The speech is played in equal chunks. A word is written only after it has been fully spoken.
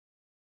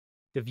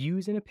The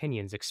views and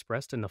opinions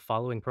expressed in the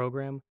following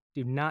program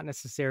do not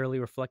necessarily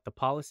reflect the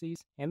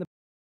policies and the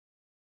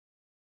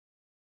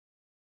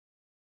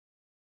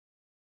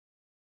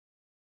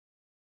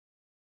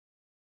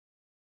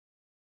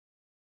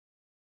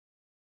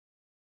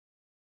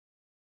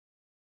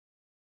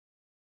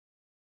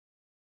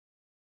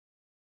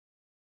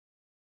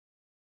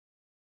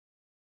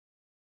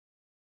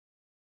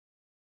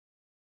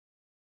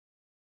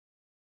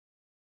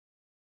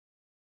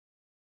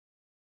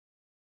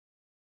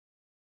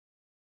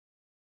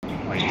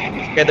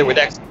Together with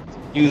experts,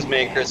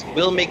 newsmakers,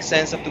 will make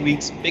sense of the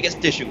week's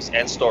biggest issues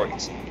and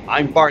stories.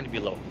 I'm Barnaby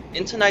Lo.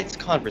 In tonight's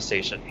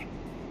conversation,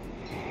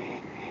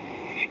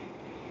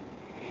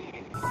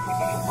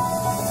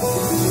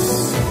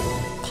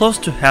 close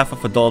to half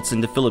of adults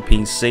in the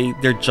Philippines say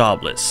they're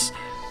jobless.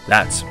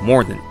 That's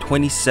more than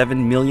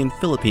 27 million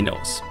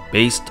Filipinos,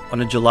 based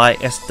on a July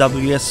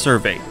SWS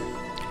survey.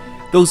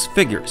 Those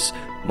figures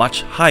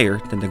much higher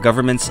than the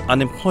government's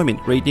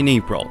unemployment rate in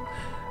April,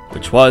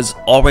 which was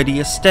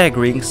already a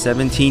staggering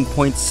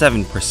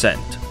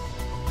 17.7%.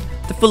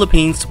 The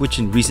Philippines, which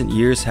in recent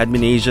years had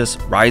been Asia's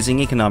rising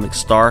economic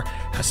star,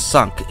 has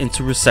sunk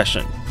into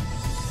recession.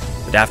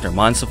 But after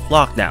months of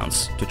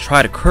lockdowns to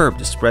try to curb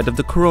the spread of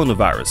the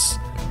coronavirus,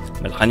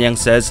 Malacanang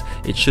says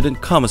it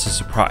shouldn't come as a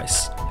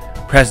surprise.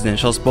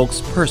 Presidential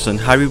spokesperson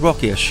Harry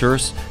Roque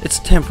assures it's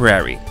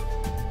temporary.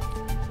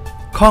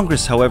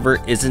 Congress, however,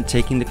 isn't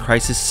taking the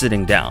crisis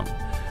sitting down.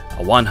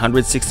 A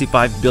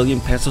 165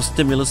 billion peso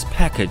stimulus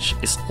package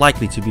is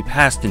likely to be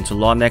passed into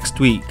law next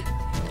week,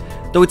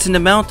 though it's an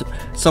amount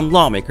some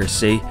lawmakers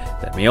say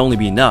that may only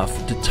be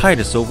enough to tide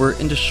us over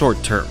in the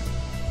short term.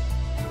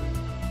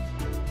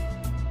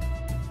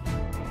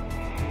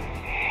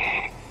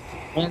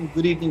 and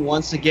good evening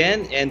once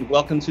again, and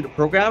welcome to the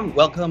program.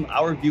 Welcome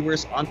our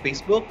viewers on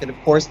Facebook, and of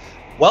course,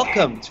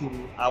 welcome to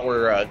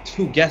our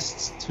two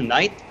guests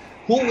tonight,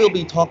 who will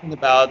be talking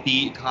about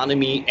the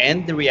economy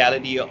and the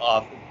reality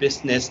of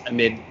business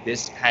amid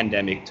this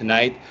pandemic.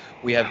 Tonight,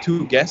 we have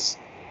two guests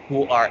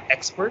who are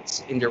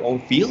experts in their own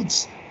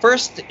fields.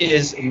 First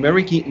is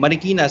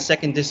Marikina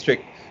 2nd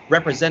District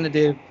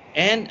Representative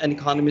and an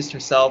economist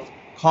herself,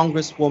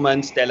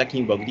 Congresswoman Stella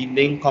Quimbo. Good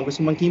evening,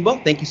 Congresswoman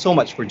Quimbo. Thank you so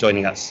much for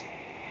joining us.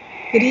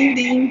 Good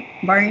evening,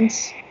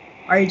 Barnes,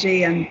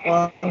 RJ, and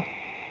Paul.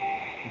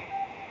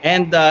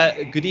 And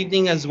good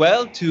evening as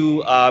well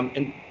to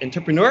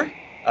entrepreneur,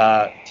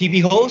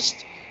 TV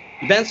host,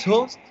 events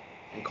host,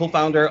 and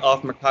co-founder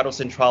of Mercato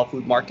Centrale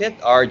Food Market,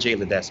 RJ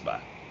Ledesma.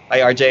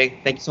 Hi,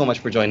 RJ. Thank you so much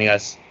for joining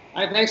us.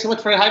 Hi, thanks so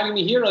much for having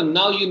me here. And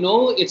now you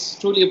know, it's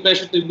truly a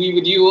pleasure to be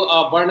with you,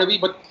 Barnaby.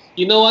 But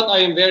you know what? I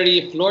am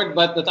very floored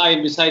but that I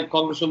am beside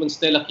Congresswoman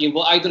Stella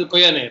Quimbo. Idol ko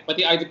yan eh.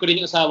 Pati idol ko rin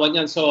yung asawa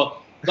niyan. So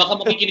baka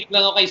makikinig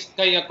lang ako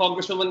kay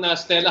Congresswoman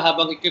Stella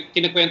habang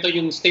kinikwento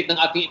yung state ng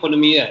ating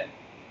ekonomiya.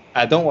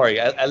 Don't worry,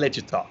 I'll let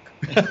you talk.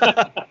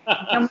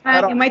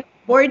 You might be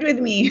bored with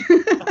me.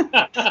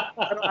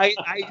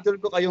 Idol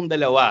ko kayong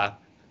dalawa.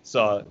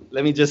 So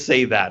let me just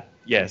say that.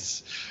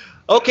 Yes.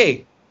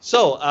 Okay.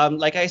 So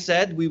like I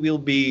said, we will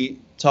be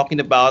talking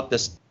about the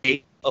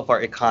state of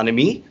our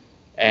economy,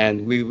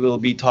 and we will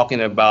be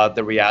talking about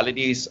the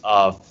realities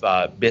of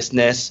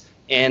business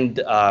and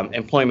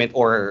employment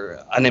or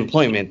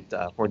unemployment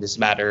for this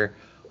matter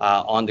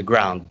on the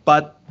ground.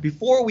 But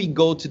before we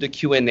go to the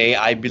Q&A,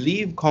 I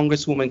believe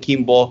Congresswoman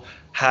Quimbo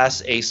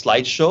has a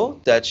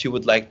slideshow that she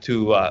would like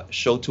to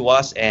show to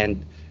us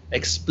and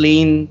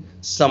explain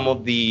some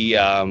of the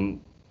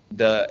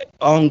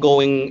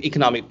ongoing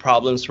economic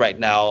problems right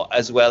now,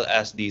 as well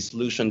as the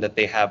solution that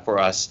they have for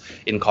us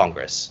in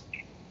Congress.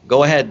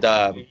 Go ahead,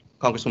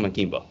 Congresswoman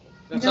Quimbo.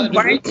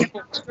 Barnes, I'm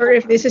not sure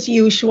if this is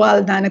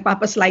usual na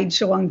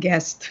nagpapa-slideshow ang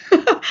guest.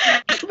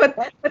 but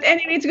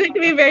anyway, it's going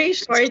to be very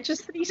short,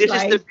 just 3 This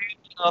slides. is the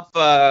beauty of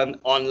an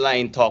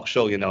online talk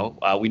show, you know.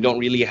 We don't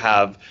really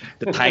have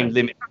the time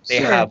limit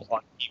they Sure. have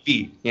on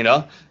TV, you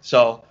know.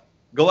 So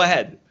go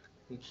ahead.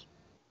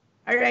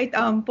 All right,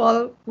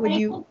 Paul, could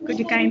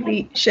you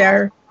kindly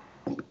share?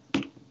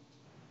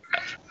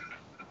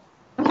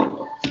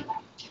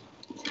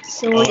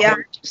 So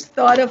yeah, I just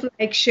thought of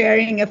like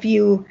sharing a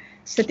few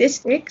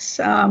statistics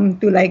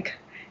to like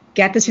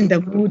get us in the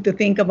mood to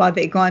think about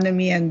the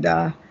economy and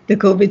the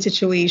COVID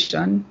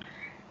situation,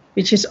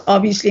 which is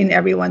obviously in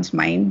everyone's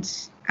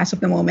minds as of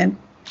the moment.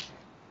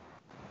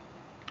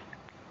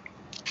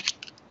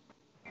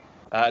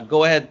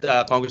 Go ahead,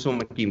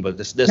 Congresswoman Quimbo.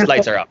 The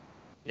slides are up.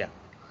 Yeah.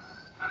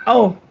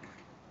 Oh,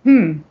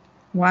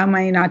 why am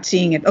I not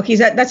seeing it? Okay,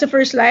 so that's the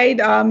first slide.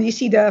 You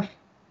see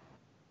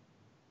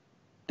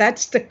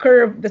that's the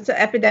curve. That's the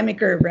epidemic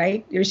curve,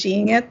 right? You're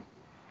seeing it?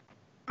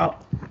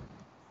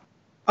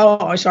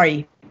 Oh,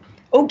 sorry.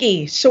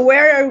 Okay, so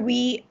where are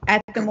we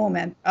at the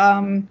moment?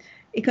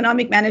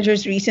 Economic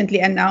managers recently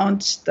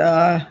announced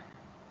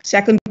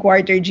second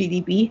quarter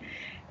GDP,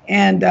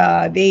 and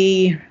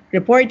they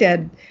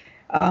reported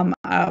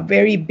a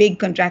very big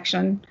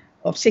contraction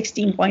of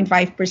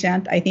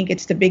 16.5%. I think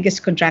it's the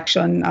biggest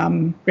contraction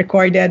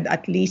recorded,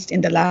 at least in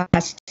the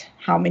last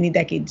how many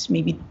decades?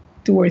 Maybe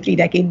 2 or 3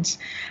 decades.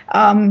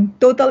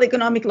 Total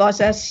economic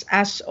losses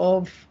as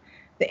of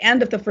the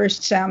end of the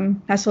first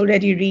SEM has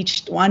already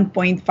reached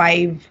 1.5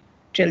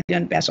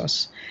 trillion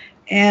pesos.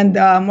 And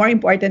more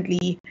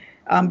importantly,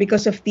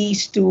 because of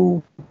these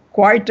two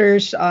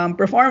quarters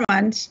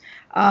performance,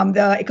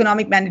 the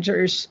economic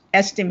managers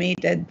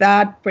estimated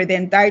that for the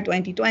entire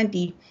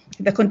 2020,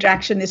 the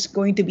contraction is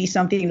going to be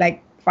something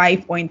like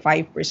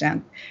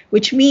 5.5%,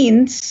 which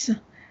means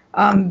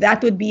that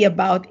would be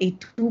about a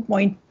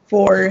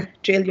 2.4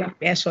 trillion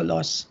peso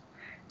loss.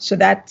 So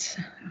that's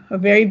a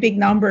very big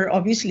number,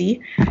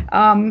 obviously.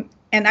 And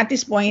at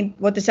this point,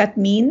 what does that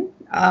mean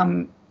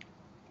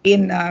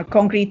in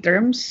concrete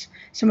terms?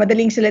 Sa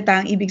madaling salita,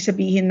 ang ibig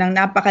sabihin ng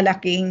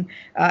napakalaking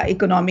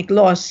economic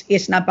loss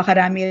is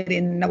napakarami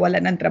rin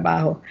nawalan ng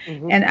trabaho.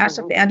 And as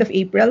of the end of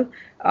April,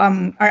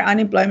 our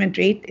unemployment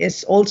rate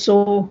is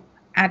also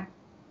at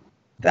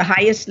the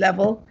highest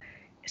level,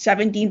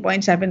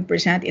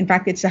 17.7%. In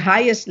fact, it's the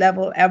highest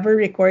level ever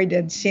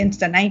recorded since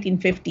the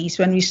 1950s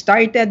when we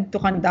started to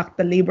conduct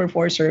the labor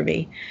force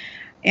survey.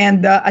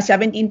 And a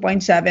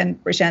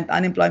 17.7%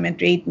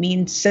 unemployment rate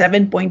means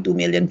 7.2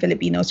 million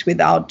Filipinos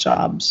without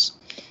jobs.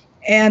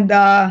 And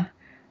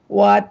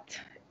what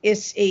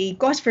is a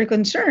cause for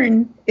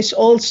concern is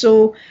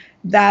also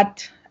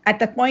that at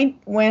the point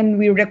when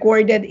we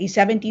recorded a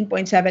 17.7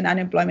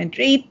 unemployment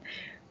rate,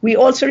 we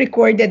also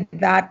recorded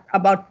that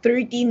about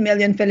 13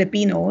 million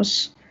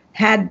Filipinos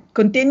had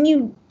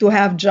continued to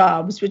have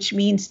jobs, which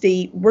means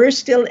they were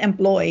still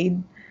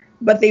employed,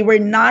 but they were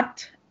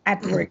not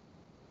at work,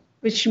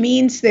 which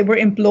means they were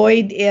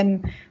employed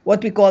in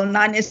what we call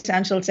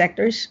non-essential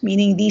sectors,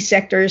 meaning these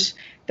sectors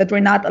that were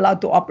not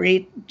allowed to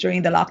operate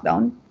during the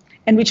lockdown,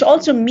 and which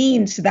also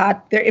means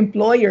that their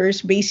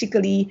employers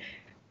basically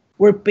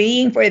were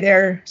paying for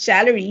their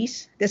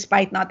salaries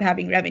despite not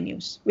having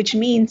revenues, which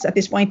means at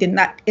this point in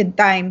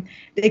time,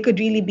 they could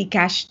really be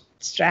cash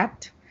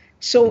strapped.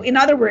 So in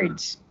other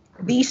words,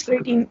 these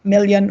 13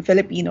 million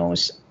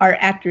Filipinos are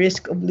at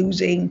risk of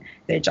losing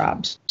their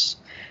jobs.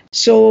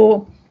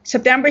 So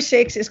September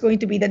 6th is going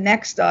to be the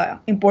next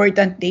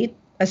important date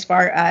as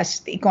far as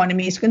the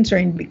economy is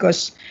concerned,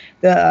 because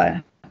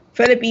the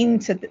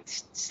Philippine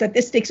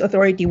Statistics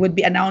Authority would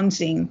be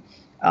announcing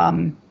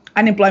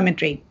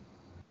unemployment rate.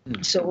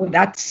 So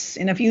that's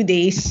in a few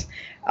days.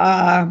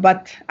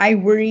 But I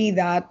worry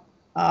that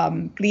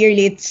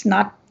clearly it's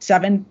not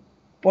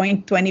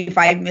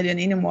 7.25 million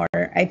anymore.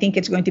 I think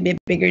it's going to be a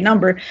bigger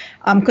number,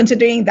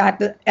 considering that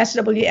the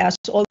SWS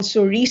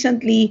also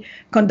recently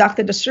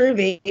conducted a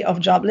survey of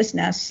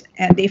joblessness,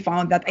 and they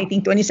found that I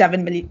think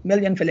 27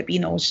 million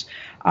Filipinos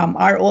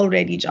are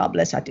already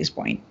jobless at this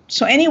point.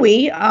 So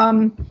anyway,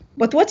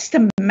 but what's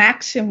the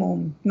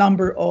maximum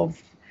number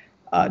of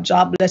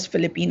jobless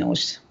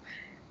Filipinos?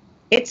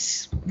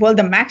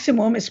 The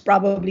maximum is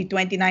probably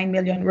 29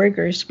 million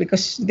workers,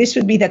 because this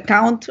would be the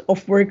count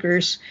of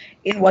workers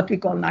in what we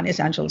call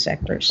non-essential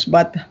sectors.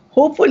 But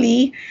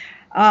hopefully,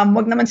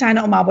 wag naman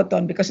sana umabot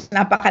doon, because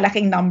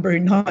napakalaking number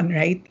nun,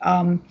 right?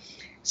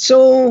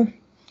 So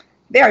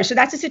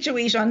that's the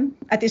situation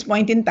at this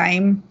point in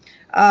time.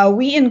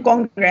 We in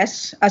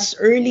Congress, as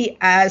early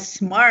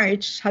as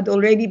March, had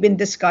already been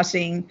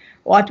discussing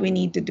what we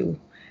need to do.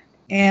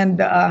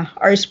 And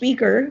our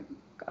speaker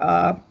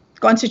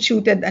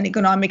constituted an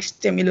economic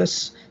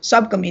stimulus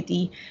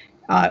subcommittee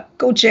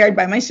co-chaired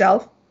by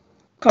myself,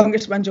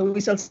 Congressman Joey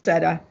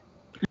Salceda,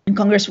 and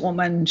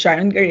Congresswoman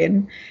Sharon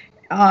Garin.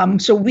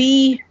 So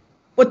we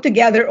put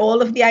together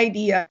all of the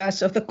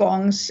ideas of the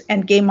Congs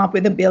and came up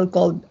with a bill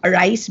called a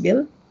RISE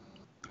bill,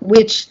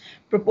 which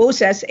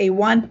proposes a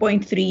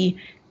 1.3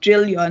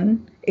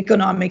 trillion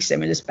economic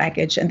stimulus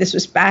package. And this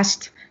was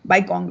passed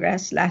by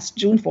Congress last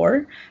June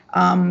 4.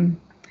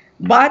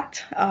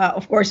 But,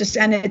 of course, the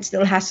Senate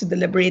still has to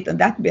deliberate on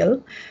that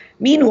bill.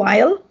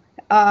 Meanwhile,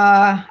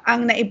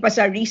 ang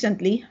naipasa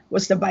recently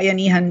was the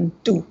Bayanihan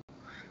 2.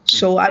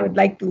 So I would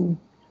like to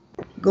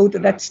go to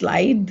that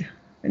slide.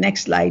 The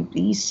next slide,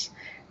 please,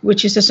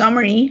 which is a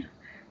summary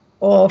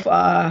of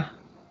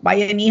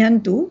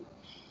Bayanihan 2.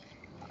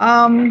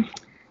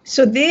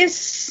 So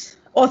this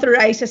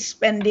authorizes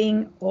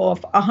spending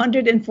of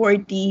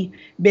 140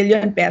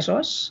 billion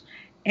pesos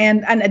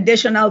and an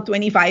additional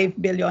 25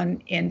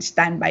 billion in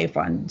standby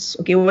funds.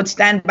 Okay, what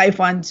standby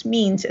funds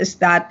means is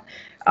that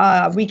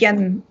we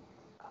can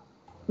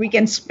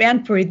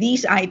spend for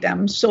these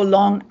items so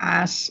long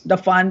as the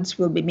funds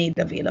will be made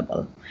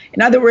available.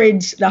 In other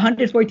words, the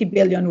 140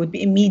 billion would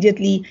be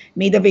immediately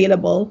made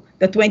available.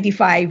 The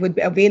 25 would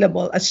be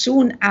available as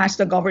soon as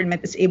the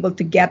government is able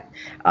to get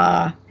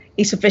a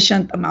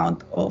sufficient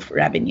amount of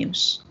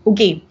revenues.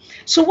 Okay,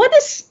 so what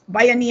is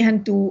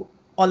Bayanihan 2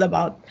 all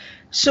about?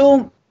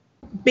 So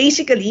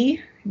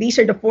basically, these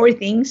are the four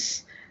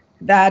things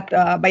that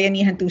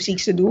Bayanihan 2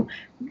 seeks to do.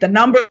 The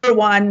number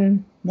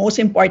one most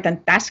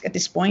important task at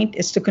this point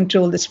is to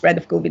control the spread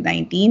of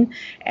COVID-19.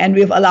 And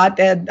we've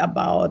allotted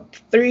about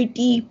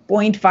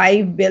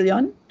 30.5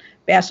 billion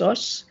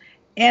pesos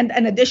and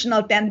an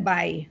additional 10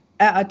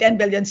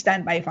 billion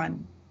standby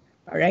fund.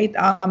 Alright?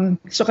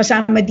 So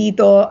kasama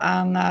dito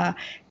ang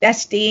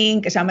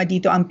testing, kasama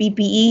dito ang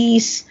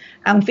PPEs,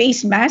 ang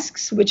face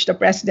masks, which the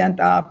President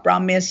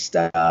promised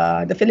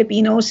the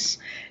Filipinos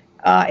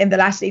in the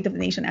last State of the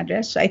Nation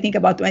address. So I think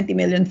about 20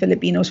 million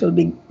Filipinos will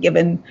be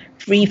given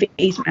free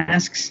face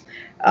masks.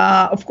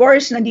 Of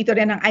course, nandito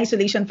rin ang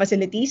isolation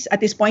facilities.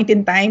 At this point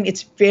in time,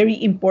 it's very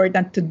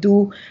important to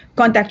do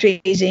contact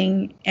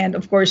tracing. And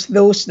of course,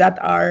 those that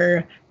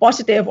are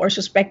positive or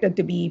suspected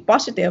to be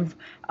positive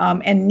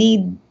and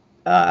need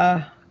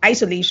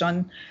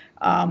isolation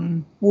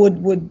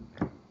would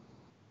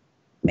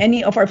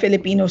many of our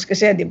Filipinos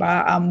kasi, di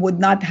ba, would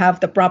not have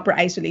the proper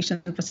isolation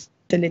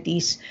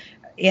facilities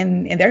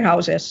in their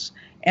houses.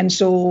 And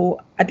so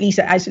at least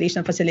the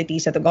isolation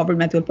facilities that the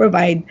government will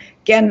provide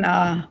can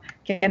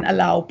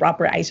allow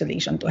proper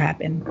isolation to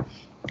happen.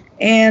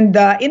 And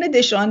in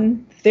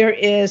addition, there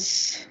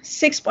is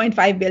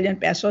 6.5 billion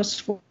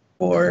pesos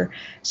for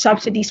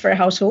subsidies for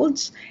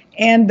households.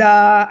 And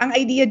ang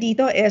idea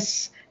dito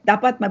is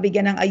dapat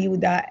mabigyan ng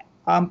ayuda,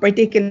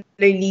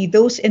 particularly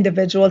those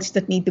individuals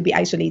that need to be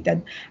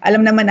isolated.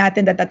 Alam naman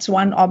natin that that's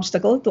one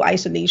obstacle to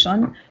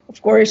isolation.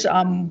 Of course,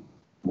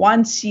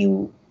 once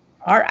you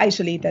are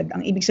isolated,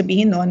 ang ibig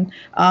sabihin nun,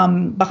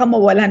 baka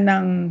mawalan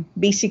ng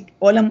basic,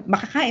 walang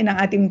makakain ng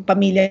ating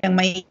pamilya yung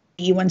may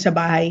iwan sa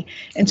bahay.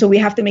 And so we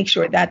have to make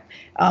sure that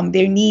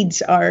their needs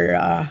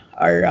are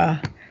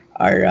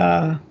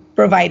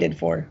provided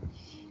for.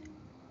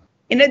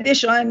 In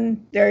addition,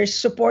 there's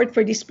support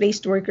for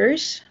displaced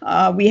workers.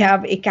 We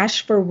have a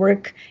cash for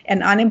work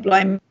and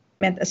unemployment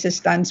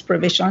assistance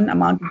provision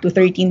amounting to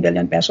 13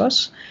 billion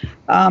pesos.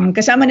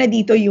 Kasama na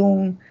dito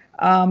yung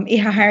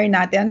i-hire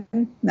natin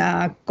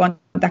na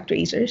contact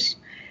tracers.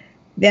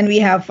 Then we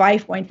have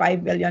 5.5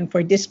 billion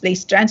for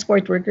displaced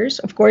transport workers.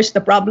 Of course,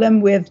 the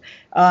problem with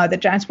the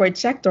transport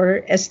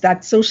sector is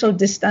that social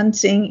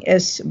distancing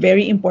is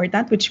very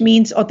important, which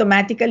means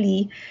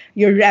automatically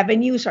your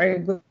revenues are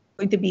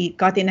going to be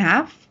cut in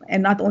half.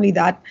 And not only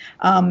that,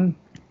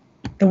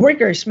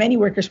 many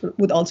workers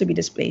would also be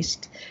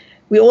displaced.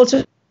 We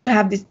also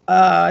have this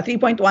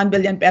 3.1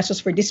 billion pesos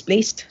for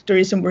displaced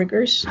tourism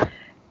workers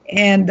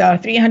and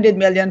 300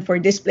 million for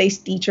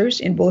displaced teachers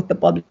in both the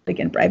public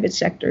and private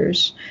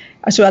sectors,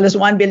 as well as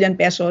 1 billion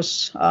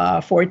pesos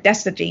for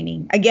TESTA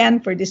training. Again,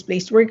 for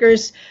displaced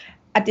workers,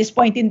 at this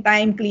point in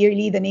time,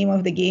 clearly the name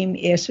of the game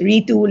is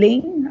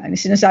retooling. And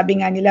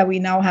sinasabi nga nila, we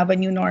now have a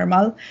new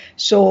normal.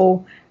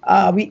 So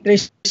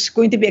there's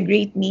going to be a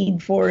great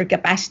need for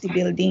capacity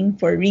building,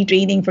 for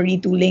retraining, for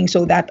retooling,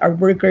 so that our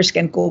workers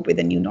can cope with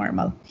the new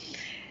normal.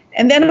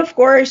 And then, of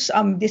course,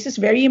 this is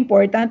very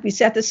important. We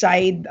set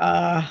aside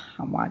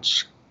how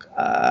much?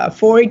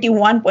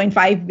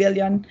 41.5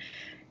 billion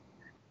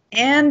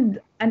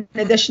and an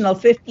additional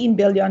 15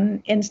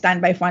 billion in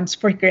standby funds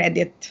for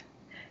credit.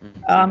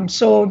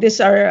 So these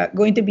are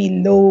going to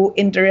be low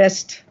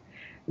interest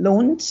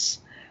loans,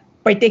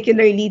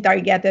 particularly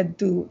targeted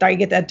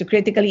to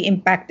critically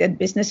impacted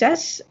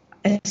businesses,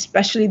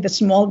 especially the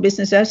small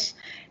businesses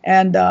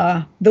and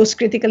those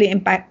critically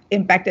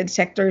impacted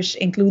sectors,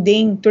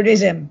 including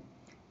tourism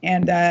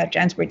and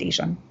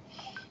transportation.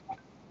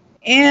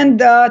 And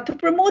to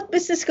promote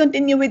business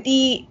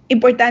continuity,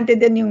 importante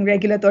din yung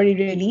regulatory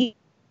relief.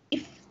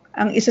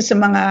 Ang isa sa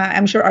mga,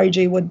 I'm sure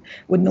RJ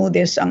would know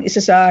this, ang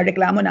isa sa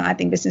reklamo ng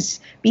ating business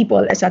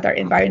people is that our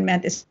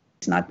environment is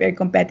not very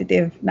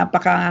competitive,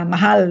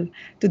 napaka-mahal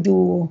to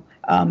do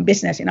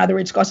business. In other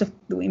words, cost of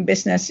doing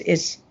business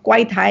is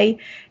quite high.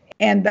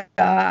 And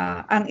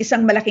ang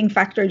isang malaking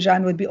factor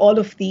dyan would be all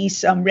of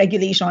these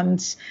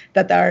regulations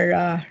that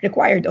are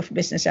required of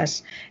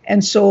businesses.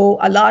 And so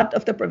a lot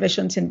of the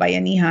provisions in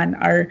Bayanihan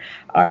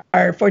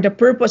are for the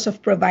purpose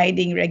of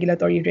providing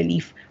regulatory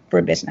relief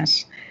for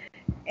business.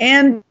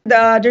 And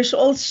there's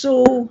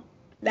also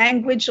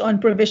language on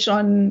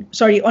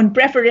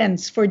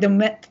preference for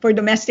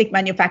domestic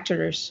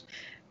manufacturers.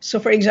 So,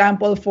 for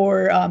example,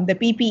 for the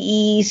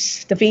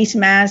PPEs, the face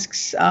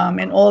masks,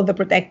 and all the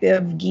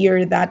protective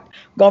gear that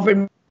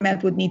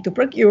government would need to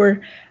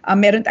procure,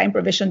 meron tayong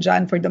provision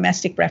dyan for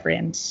domestic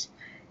preference.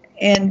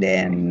 And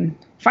then,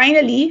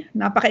 finally,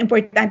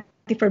 napaka-importante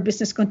for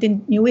business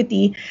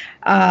continuity.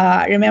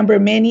 Remember,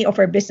 many of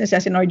our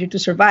businesses, in order to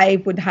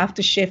survive, would have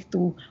to shift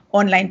to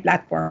online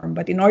platform.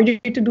 But in order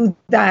to do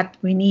that,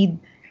 we need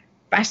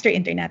faster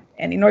internet.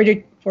 And in order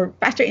for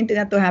faster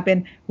internet to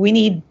happen, we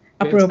need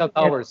appropriate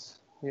towers.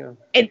 Yeah.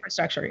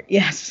 Infrastructure,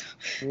 yes.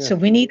 Yeah. So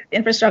we need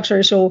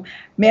infrastructure. So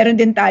meron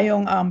din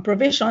tayong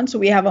provision. So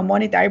we have a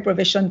monetary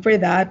provision for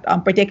that,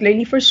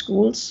 particularly for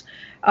schools.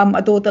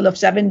 A total of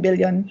 7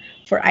 billion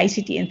for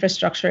ICT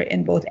infrastructure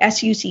in both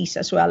SUCs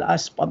as well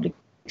as public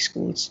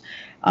schools.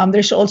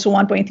 There's also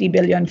 1.3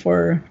 billion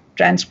for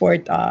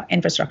transport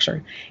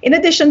infrastructure. In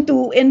addition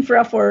to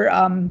infra for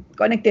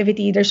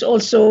connectivity, there's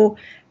also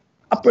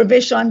a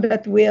provision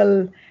that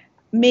will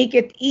make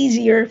it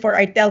easier for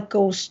our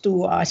telcos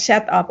to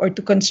set up or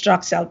to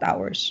construct cell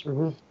towers.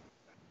 Mm-hmm.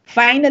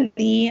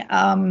 Finally,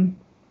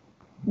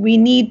 we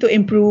need to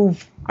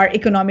improve our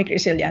economic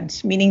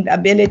resilience, meaning the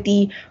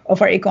ability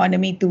of our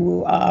economy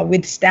to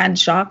withstand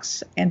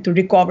shocks and to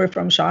recover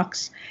from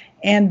shocks.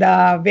 And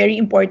very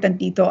important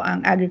dito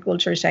ang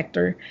agriculture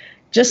sector.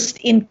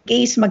 Just in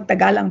case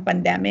magtagal ang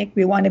pandemic,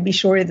 we want to be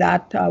sure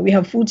that we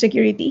have food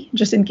security,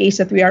 just in case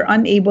that we are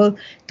unable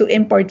to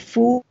import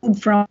food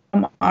from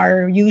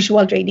our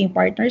usual trading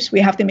partners.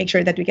 We have to make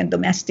sure that we can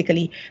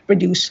domestically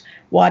produce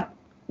what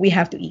we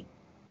have to eat,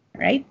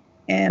 right?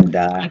 And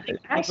I think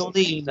it's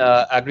only in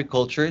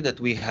agriculture that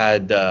we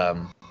had a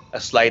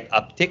slight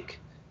uptick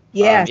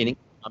yes, in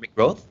economic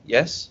growth.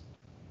 Yes.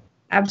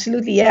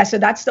 absolutely, yeah. So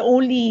that's the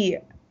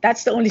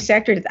only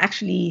sector that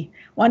actually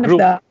one of Group.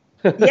 the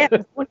yeah,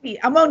 only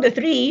among the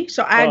three.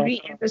 So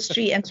agri,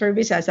 industry, and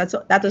services.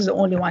 That was the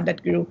only one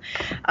that grew.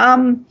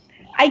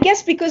 I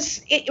guess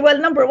because well,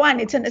 number one,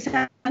 it's an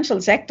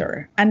essential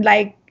sector,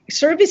 unlike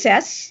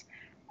services.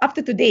 Up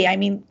to today, I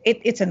mean,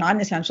 it's a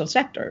non-essential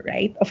sector,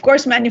 right? Of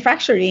course,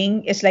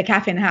 manufacturing is like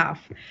half and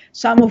half.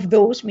 Some of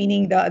those,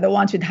 meaning the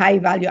ones with high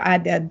value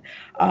added,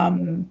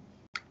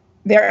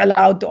 they're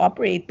allowed to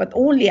operate, but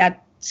only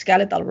at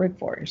skeletal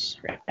workforce,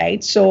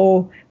 right?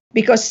 So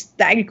because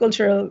the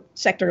agricultural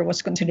sector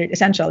was considered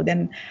essential,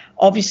 then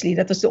obviously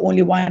that was the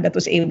only one that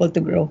was able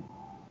to grow.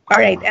 All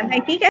right, and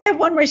I think I have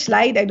one more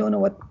slide. I don't know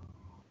what.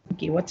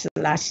 Okay, what's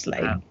the last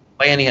slide?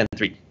 Bayanihan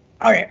 3.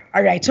 All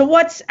right. So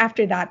what's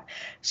after that?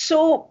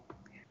 So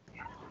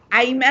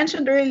I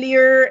mentioned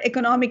earlier,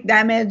 economic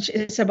damage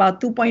is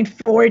about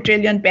 2.4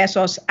 trillion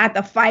pesos at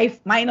a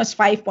minus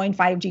 5.5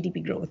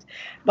 GDP growth.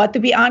 But to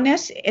be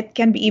honest, it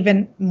can be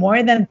even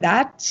more than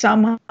that.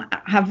 Some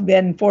have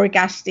been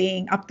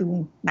forecasting up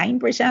to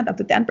 9%, up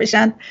to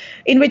 10%,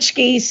 in which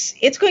case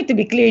it's going to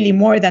be clearly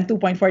more than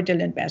 2.4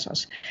 trillion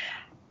pesos.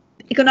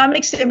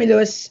 Economic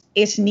stimulus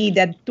is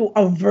needed to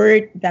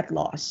avert that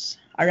loss.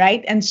 All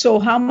right. And so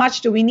how much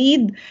do we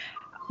need?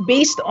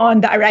 Based on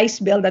the Arise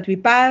bill that we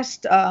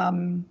passed,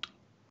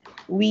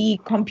 we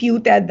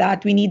computed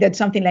that we needed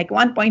something like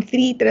 1.3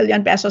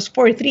 trillion pesos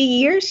for 3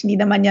 years. Hindi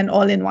naman yan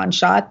all in one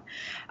shot.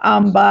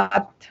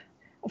 But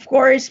of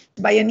course,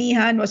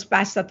 Bayanihan was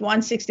passed at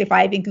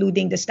 165,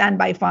 including the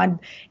standby fund.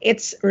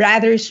 It's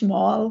rather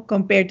small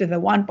compared to the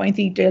 1.3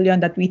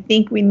 trillion that we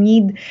think we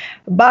need.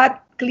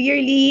 But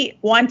clearly,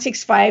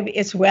 165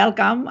 is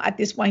welcome at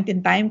this point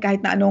in time.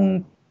 Kahit na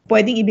anong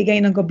pwedeng ibigay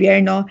ng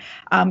gobyerno,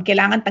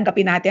 kailangan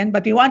tanggapin natin.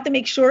 But we want to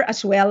make sure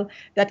as well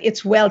that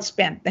it's well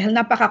spent. Dahil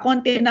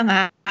napakakonti na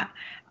nga,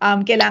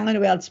 kailangan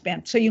well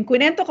spent. So yung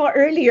kunento ko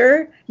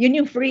earlier, yun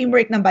yung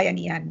framework ng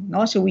Bayanihan.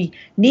 No? So we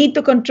need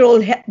to control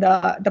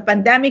the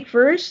pandemic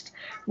first.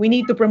 We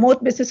need to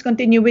promote business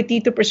continuity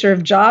to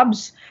preserve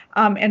jobs.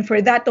 And for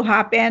that to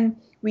happen,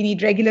 we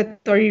need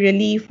regulatory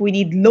relief. We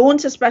need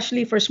loans,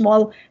 especially for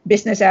small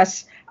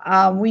businesses.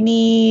 We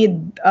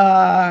need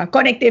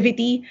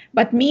connectivity,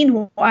 but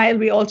meanwhile,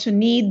 we also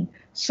need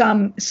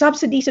some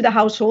subsidies to the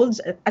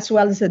households as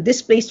well as the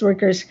displaced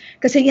workers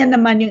kasi yan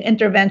naman yung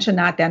intervention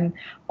natin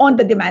on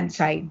the demand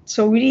side.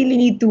 So we really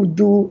need to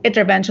do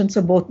interventions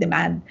sa both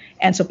demand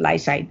and supply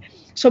side.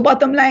 So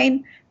bottom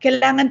line,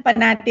 kailangan pa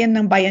natin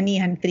ng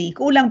Bayanihan 3.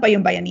 Kulang pa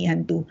yung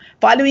Bayanihan 2.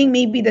 Following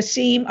maybe the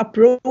same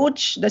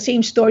approach, the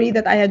same story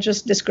that I had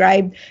just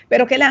described,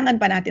 pero kailangan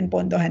pa natin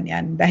pondohan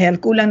yan dahil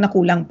kulang na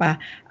kulang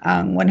pa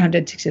ang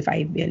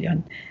 165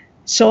 billion.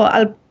 So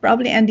I'll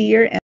probably end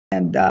here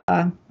and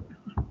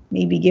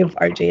maybe give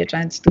RJ a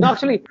chance to... No,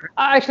 actually,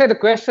 I had a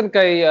question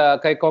kay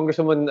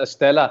Congresswoman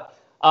Stella.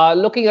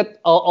 Looking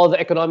at all the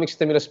economic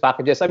stimulus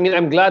packages, I mean,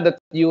 I'm glad that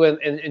you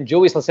and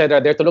Joey said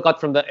are there to look out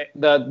from the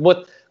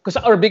what, because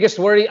our biggest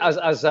worry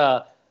as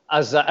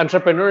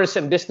entrepreneurs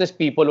and business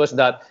people was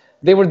that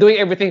they were doing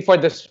everything for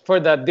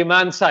the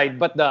demand side,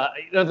 but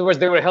in other words,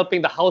 they were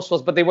helping the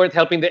households, but they weren't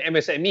helping the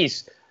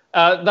MSMEs.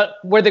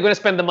 Where they're going to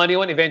spend the money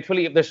on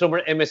eventually if there's no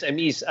more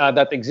MSMEs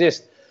that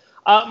exist.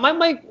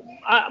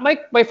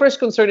 My first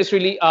concern is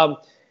really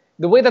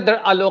the way that they're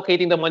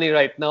allocating the money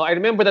right now. I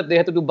remember that they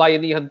had to do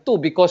Bayanihan too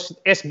because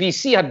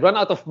SBC had run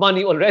out of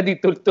money already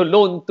to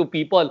loan to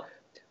people.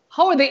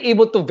 How are they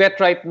able to vet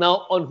right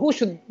now on who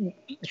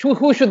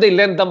should they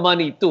lend the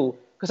money to?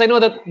 Because I know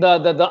that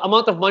the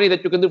amount of money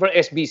that you can do for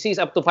SBC is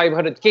up to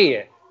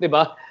 500K,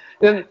 diba?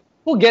 Then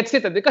who gets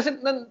it? Because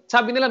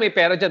sabi nila may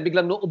pera dyan,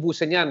 biglang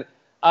nauubusan yan.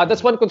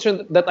 That's one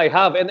concern that I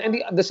have.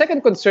 And the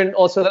second concern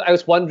also that I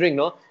was wondering,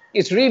 no,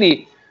 is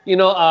really,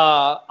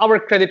 our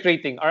credit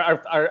rating.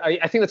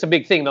 I think that's a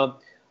big thing, no?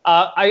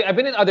 I've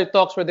been in other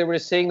talks where they were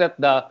saying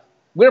that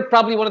we're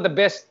probably one of the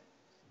best.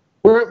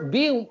 We're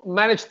being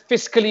managed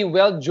fiscally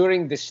well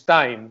during this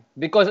time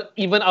because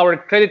even our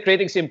credit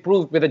ratings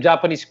improved with the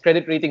Japanese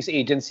credit ratings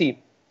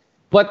agency.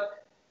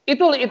 But it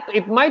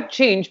might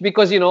change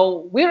because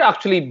we're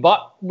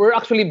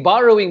actually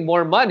borrowing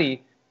more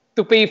money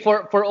to pay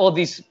for all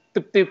these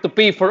to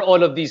pay for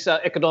all of these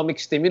economic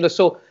stimulus.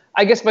 So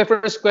I guess my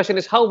first question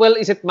is how well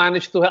is it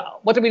managed to help?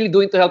 What are we really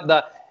doing to help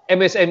the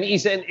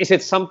MSMEs, and is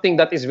it something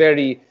that is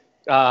very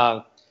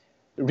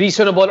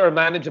reasonable or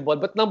manageable?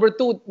 But number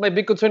two, my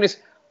big concern is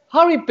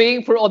how are we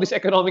paying for all this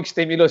economic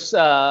stimulus,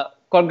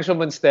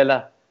 Congresswoman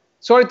Stella?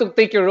 sorry to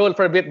take your role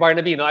for a bit,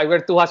 Barnaby. I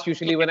wear two hats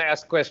usually when I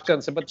ask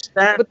questions.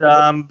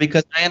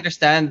 Because I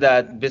understand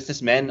that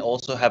businessmen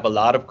also have a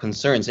lot of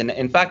concerns. And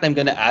in fact, I'm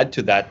going to add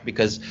to that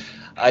because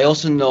I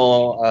also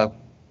know a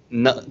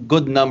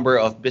good number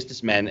of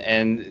businessmen,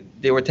 and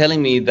they were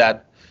telling me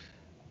that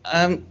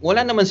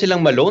wala naman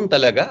silang malone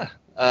talaga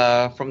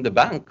from the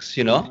banks,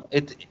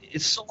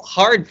 It's so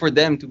hard for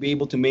them to be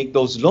able to make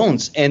those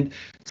loans. And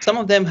some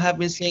of them have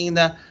been saying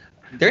that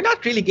they're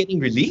not really getting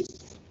relief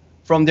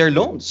from their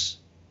loans.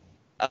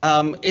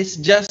 It's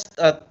just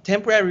a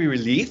temporary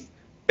relief,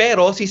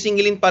 pero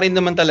sisingilin pa rin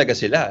naman talaga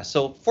sila.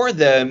 So for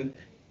them,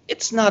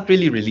 it's not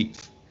really relief.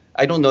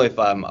 I don't know if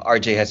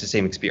RJ has the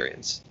same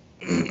experience.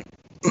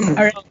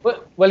 All right.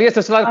 Well, yes,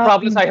 there's a lot of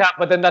problems I have,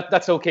 but then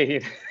that's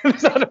okay.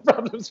 There's a lot of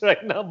problems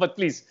right now, but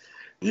please.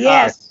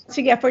 Yes.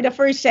 Sige, for the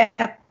first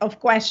set of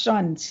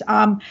questions,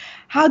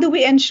 how do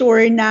we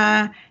ensure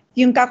na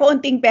yung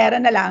kakaunting pera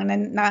na lang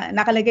na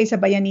nakalagay sa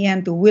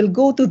Bayanihan 2 will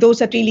go to those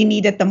that really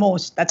need it the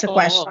most? That's a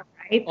question,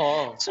 right?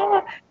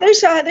 So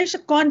there's a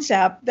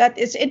concept that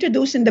is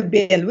introduced in the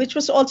bill, which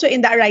was also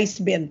in the Arise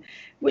bill,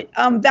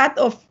 that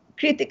of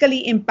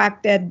critically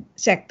impacted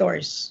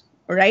sectors,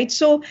 right?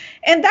 So,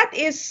 and that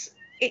is,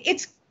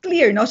 it's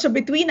clear, no? So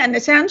between an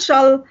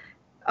essential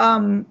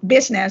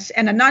business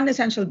and a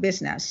non-essential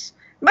business,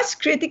 mas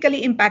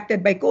critically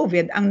impacted by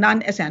COVID ang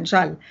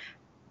non-essential.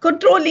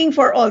 Controlling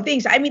for all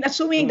things. I mean,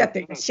 assuming that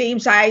they're the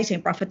same size,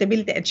 same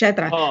profitability,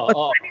 etc. But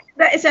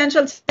the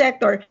essential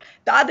sector,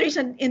 the others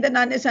in the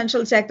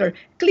non-essential sector,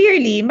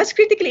 clearly, mas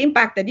critically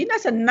impacted. Yun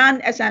nasa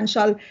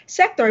non-essential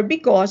sector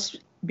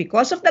because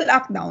of the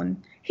lockdown,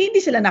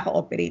 hindi sila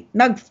naka-operate.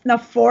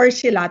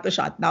 Na-force sila to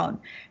shut down.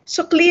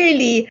 So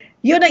clearly,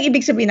 yun ang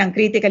ibig sabihin ng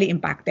critically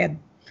impacted.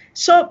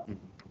 So,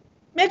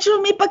 medyo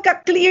may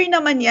pagka-clear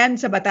naman yan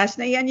sa batas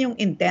na yan yung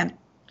intent.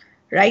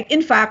 Right?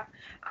 In fact,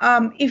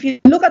 if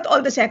you look at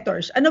all the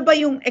sectors, ano ba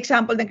yung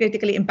example ng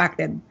critically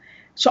impacted?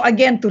 So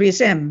again,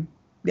 tourism,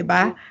 di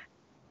ba?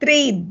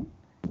 Trade.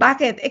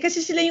 Bakit?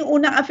 Kasi sila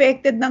yung unang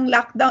affected ng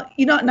lockdown,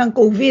 ng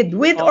COVID.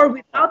 With or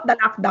without the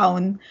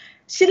lockdown,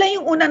 sila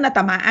yung unang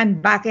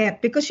natamaan. Bakit?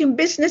 Because yung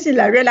business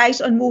nila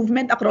relies on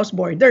movement across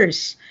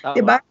borders.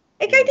 Di ba?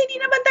 Kahit hindi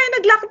naman tayo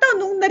nag-lockdown,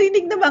 nung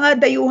narinig ng mga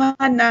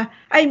dayuhan na,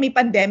 ay, may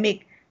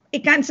pandemic,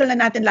 i-cancel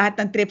na natin lahat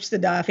ng trips to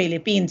the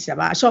Philippines. Di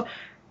ba? So,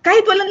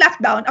 kahit walang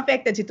lockdown,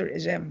 affected si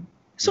tourism.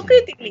 So,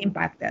 critically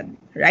impacted,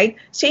 right?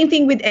 Same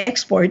thing with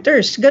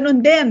exporters.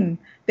 Ganun din,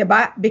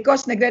 diba?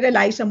 Because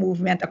nagre-rely sa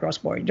movement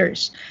across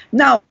borders.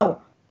 Now,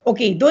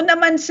 okay, doon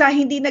naman sa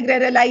hindi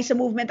nagre-rely sa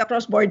movement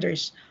across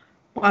borders,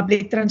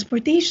 public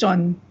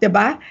transportation,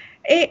 diba?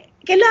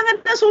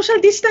 Kailangan na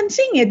social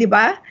distancing,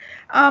 diba?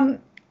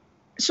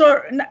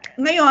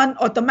 Ngayon,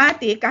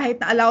 automatic, kahit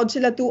na allowed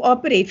sila to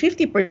operate,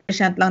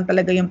 50% lang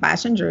talaga yung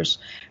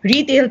passengers.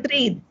 Retail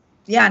trade,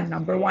 yan,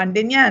 number 1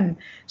 din yan.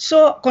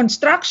 So,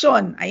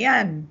 construction,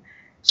 ayan.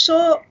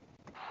 So,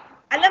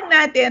 alam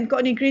natin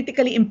kung ano yung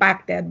critically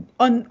impacted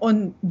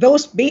on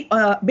those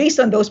based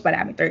on those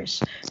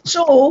parameters.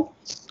 So,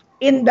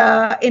 in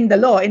the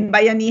law, in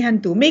Bayanihan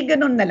 2, may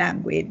ganun na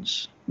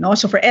language. No?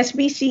 So, for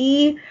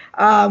SBC,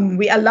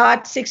 we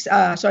allot 6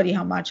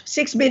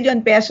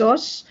 billion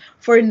pesos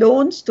for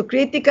loans to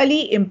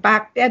critically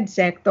impacted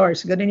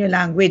sectors. Ganun yung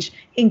language,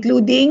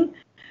 including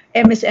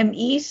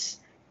MSMEs,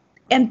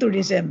 and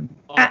tourism,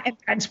 and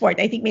transport.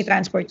 I think may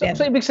transport din.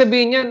 So ibig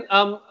sabihin yan,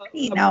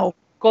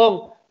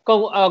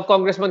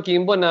 Congressman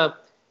Quimbo, na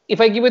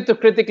if I give it to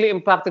critically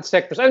impacted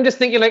sectors, I'm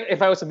just thinking like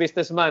if I was a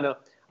businessman,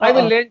 I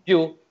will lend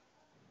you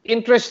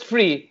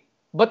interest-free,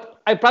 but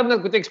I'm probably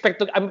not going to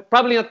expect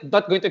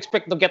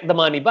to get the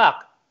money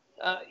back.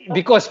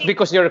 Because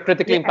you're a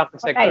critically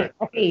impacted sector.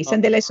 Okay,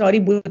 sandali,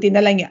 sorry, buti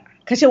na lang yan.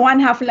 Kasi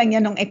 1/2 lang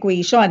yan ng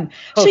equation.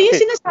 So yung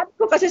sinasabi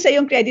ko kasi sa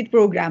yung credit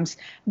programs,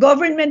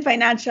 government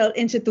financial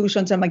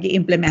institutions ang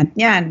mag-i-implement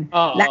niyan.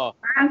 Like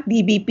Bank,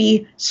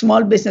 DBP,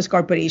 Small Business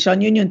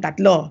Corporation, yun yung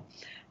tatlo.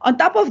 On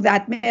top of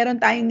that,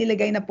 meron tayong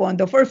nilagay na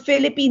pondo for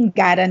Philippine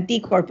Guarantee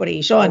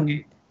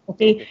Corporation.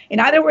 Okay? In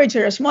other words,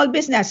 you're a small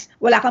business,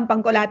 wala kang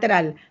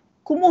pang-collateral,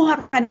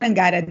 kumuha ka ng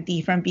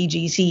guarantee from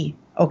PGC.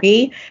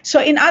 Okay? So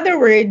in other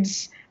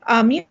words,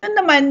 yun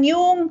naman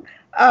yung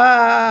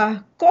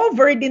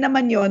cover din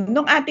naman yun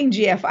ng ating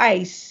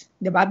GFIs.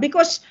 Diba?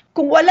 Because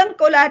kung walang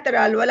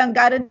collateral, walang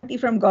guarantee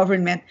from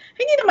government,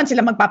 hindi naman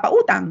sila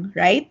magpapautang,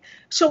 right?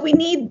 So we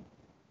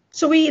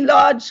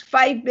lodge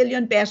 5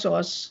 billion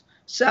pesos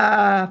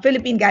sa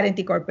Philippine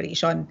Guarantee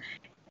Corporation.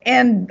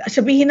 And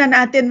sabihin na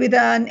natin with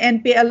an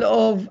NPL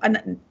of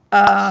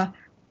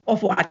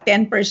what,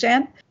 10%?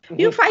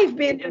 Yung 5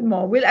 billion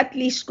mo will at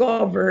least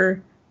cover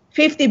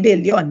 50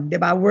 billion, di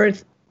ba,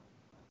 worth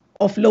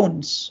of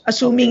loans.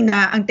 Assuming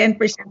na ang 10%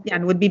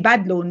 yan would be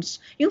bad loans,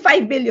 yung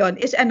 5 billion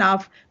is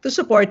enough to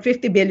support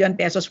 50 billion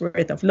pesos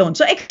worth of loans.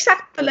 So,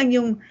 exacto lang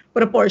yung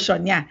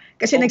proportion niya.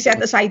 Kasi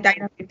nag-set aside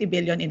tayo ng 50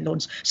 billion in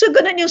loans. So,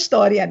 ganun yung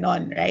storya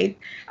nun, right?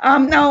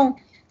 Now,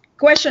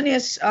 question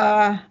is,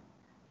 are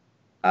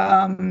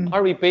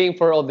we paying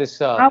for all this?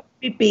 How are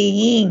we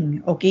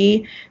paying?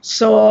 Okay?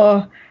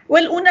 So,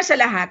 well, una sa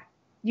lahat,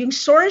 yung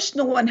source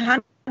ng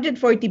 140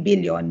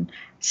 billion,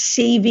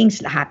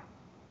 savings lahat.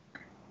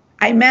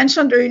 I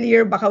mentioned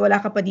earlier, baka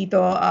wala ka pa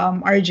dito,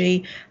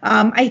 RJ,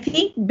 I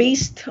think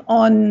based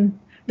on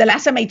the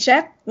last time I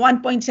checked,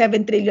 1.7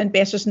 trillion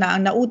pesos na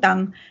ang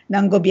nautang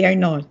ng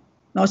gobyerno,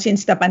 no,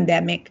 since the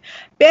pandemic.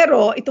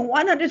 Pero itong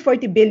 140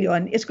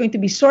 billion is going to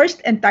be sourced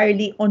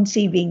entirely on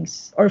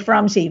savings or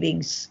from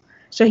savings.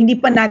 So hindi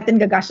pa natin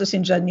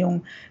gagastusin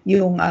dyan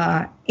yung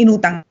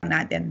inutang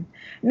natin.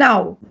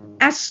 Now,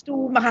 as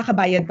to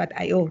makakabayad ba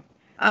tayo?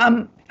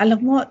 Alam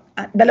mo,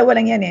 dalawa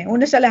lang yan eh.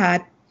 Una sa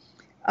lahat,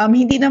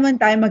 hindi naman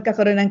tayo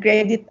magkakaroon ng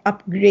credit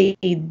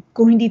upgrade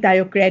kung hindi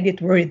tayo credit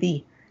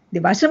worthy.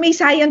 Diba? So may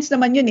science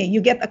naman yun eh.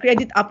 You get a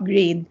credit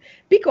upgrade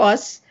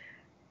because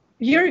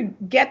you're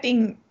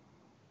getting,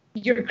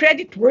 your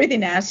credit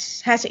worthiness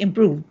has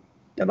improved.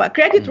 Diba?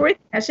 Credit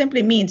worthiness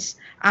simply means,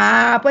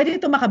 pwede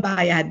ito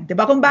makabayad.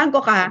 Diba? Kung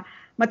bangko ka,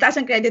 mataas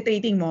ang credit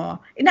rating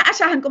mo,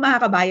 inaasahan ko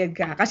makakabayad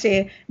ka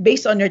kasi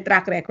based on your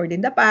track record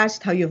in the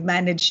past, how you've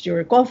managed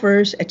your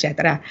coffers,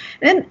 etc.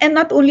 And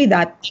not only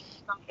that,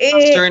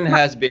 concern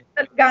has been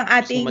talagang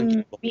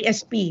ating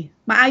BSP.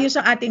 Maayos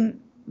ang ating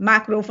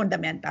macro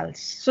fundamentals.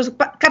 So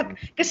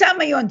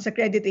kasama yon sa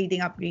credit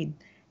rating upgrade.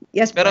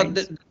 Yes, pero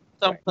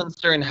some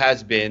concern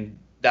has been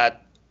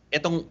that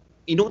itong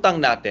inutang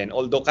natin,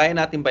 although kaya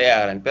natin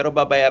bayaran, pero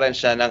babayaran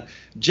siya ng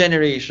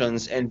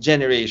generations and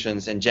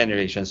generations and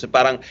generations. So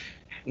parang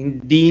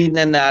hindi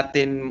na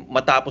natin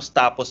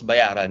matapos-tapos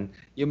bayaran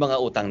yung mga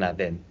utang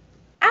natin.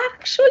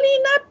 Actually,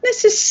 not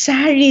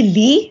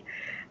necessarily.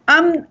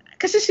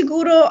 Kasi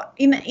siguro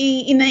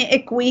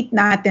ina-equate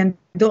natin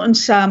doon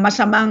sa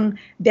masamang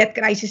debt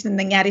crisis na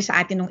nangyari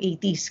sa atin noong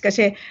 80s.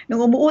 Kasi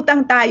nung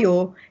umuutang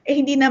tayo,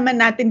 hindi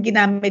naman natin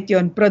ginamit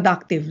yon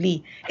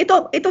productively.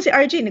 Ito si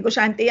RJ,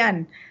 negosyante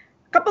yan.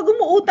 Kapag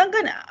umuutang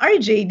ka na,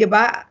 RJ, di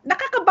ba,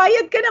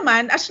 nakakabayad ka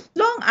naman as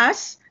long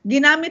as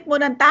ginamit mo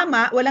ng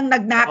tama, walang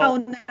nagnakaw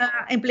na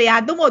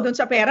empleyado mo doon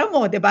sa pera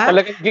mo, di ba?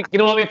 Talagang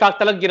ginawa mo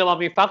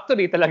yung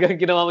factory, talagang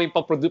ginawa mo yung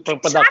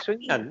production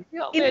yan.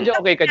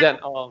 Medyo okay ka dyan.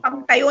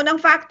 Pang tayo ng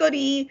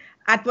factory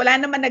at wala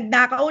naman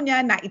nagnakaw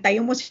niya,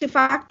 naitayo mo si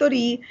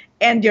factory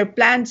and your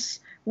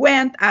plans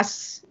went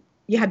as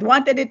you had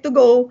wanted it to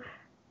go,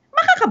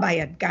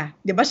 makakabayad ka,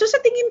 di ba? So sa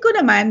tingin ko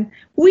naman,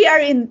 we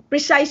are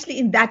precisely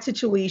in that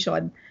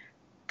situation.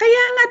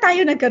 Kaya nga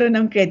tayo nagkaroon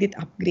ng credit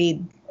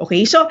upgrade.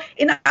 Okay? So,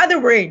 in other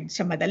words,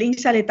 sa madaling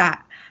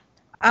salita,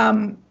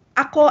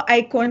 ako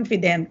ay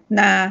confident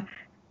na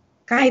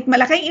kahit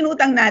malaking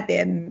inutang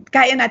natin,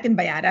 kaya natin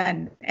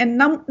bayaran. And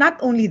not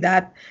only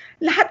that,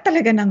 lahat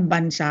talaga ng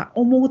bansa,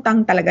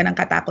 umutang talaga ng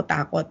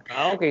katakot-takot.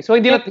 Okay. So,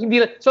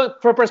 so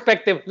for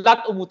perspective,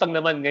 lahat umutang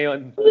naman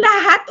ngayon.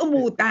 Lahat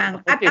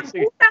umutang. At ang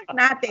utang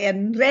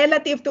natin,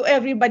 relative to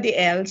everybody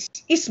else,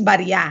 is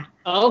barya.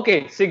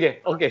 Okay. Sige.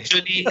 Okay.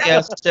 Actually,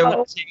 yes,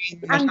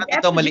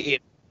 ito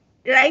maliit.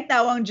 Right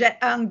now,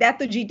 ang debt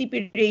to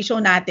GDP ratio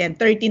natin,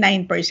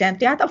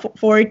 39%. Yata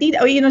 40.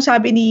 O yun ang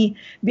sabi ni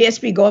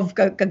BSP Gov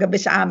kagabi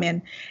sa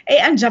amin.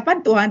 Ang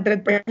Japan,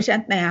 200%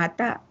 na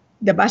yata.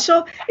 Diba?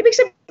 So, ibig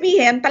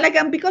sabihin,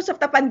 talagang because of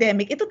the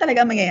pandemic, ito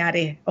talaga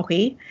mangyayari.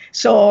 Okay?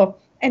 So,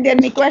 and then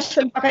may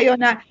question pa kayo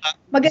na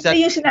maganda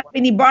yung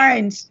sinabi ni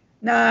Barnes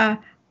na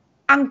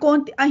ang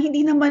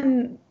hindi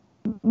naman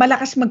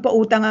malakas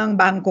magpautang ang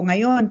bangko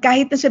ngayon.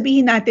 Kahit na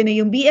sabihin natin na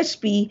yung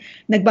BSP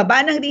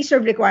nagbaba ng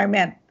reserve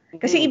requirement.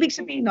 Kasi ibig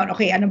sabihin nun,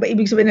 okay, ano ba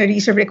ibig sabihin ng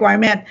reserve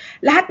requirement?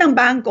 Lahat ng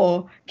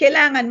bangko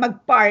kailangan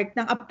mag-park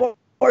ng a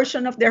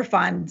portion of their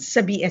funds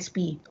sa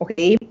BSP.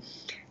 Okay?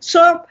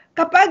 So,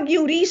 kapag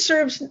yung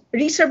reserve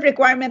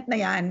requirement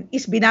na yan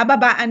is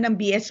binababaan ng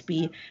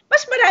BSP,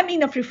 mas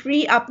maraming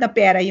na-free up na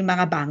pera yung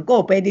mga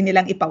bangko. Pwede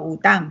nilang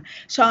ipautang.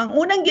 So, ang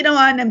unang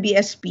ginawa ng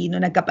BSP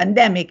noong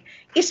nagka-pandemic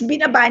is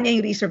binaba niya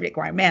yung reserve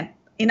requirement.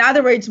 In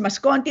other words, mas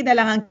konti na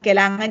lang ang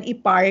kailangan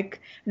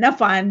i-park na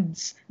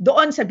funds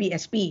doon sa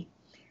BSP.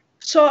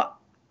 So,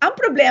 ang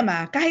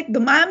problema, kahit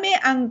dumami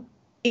ang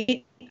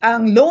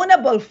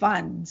loanable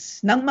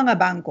funds ng mga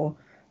bangko,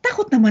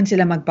 takot naman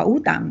sila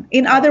magpautang.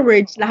 In other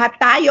words, lahat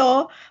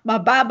tayo,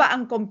 mababa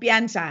ang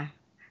kumpiyansa.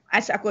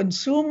 As a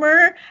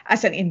consumer,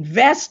 as an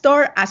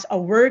investor, as a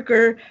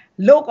worker,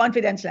 low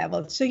confidence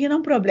level. So, yun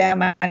ang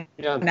problema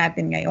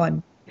natin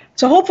ngayon.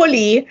 So,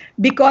 hopefully,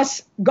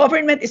 because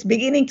government is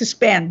beginning to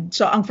spend,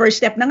 so ang first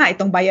step na nga,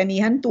 itong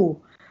bayanihan 2,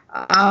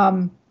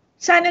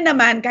 sana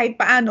naman kahit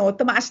paano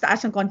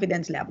tumaas-taas ang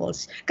confidence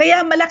levels.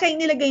 Kaya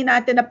malaking nilagay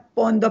natin na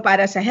pondo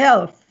para sa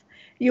health.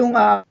 Yung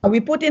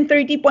we put in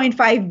 30.5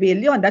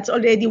 billion. That's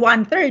already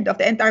 1/3 of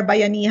the entire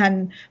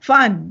Bayanihan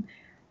Fund.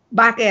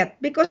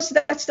 Bakit? Because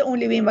that's the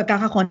only way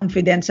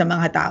magkaka-confidence sa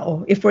mga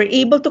tao. If we're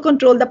able to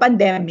control the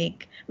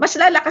pandemic, mas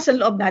lalakas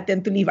ang loob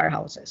natin to leave our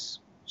houses.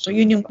 So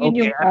yun yung I'm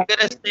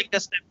gonna take a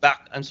step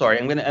back. I'm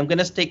sorry. I'm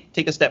gonna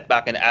take a step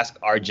back and ask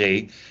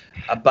RJ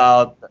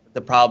about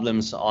the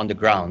problems on the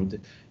ground.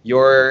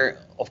 You're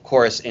of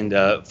course in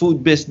the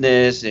food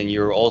business and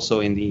you're also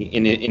in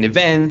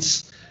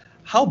events.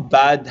 How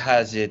bad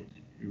has it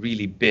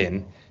really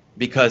been?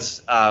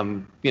 Because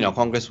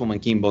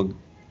Congresswoman Quimbo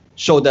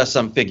showed us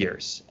some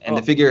figures, and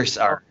the figures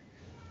are,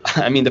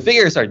 I mean, the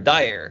figures are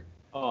dire.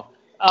 Oh.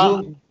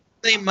 Do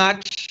they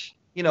match,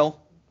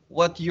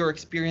 what you're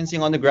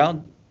experiencing on the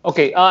ground?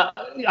 Okay,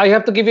 I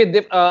have to give you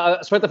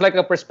sort of like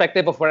a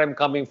perspective of where I'm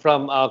coming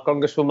from,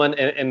 Congresswoman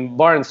and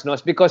Barnes, no?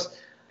 It's because,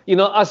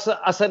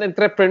 as an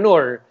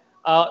entrepreneur,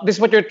 this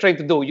is what you're trying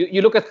to do.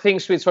 You look at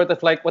things with sort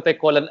of like what I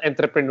call an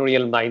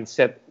entrepreneurial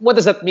mindset. What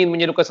does that mean when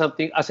you look at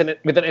something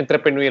with an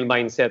entrepreneurial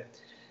mindset?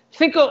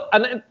 Think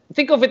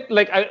of it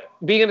like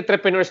being an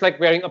entrepreneur is like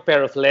wearing a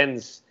pair of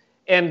lens.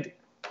 And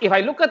if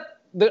I look at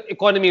the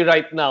economy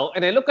right now,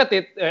 and I look at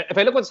it, if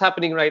I look what's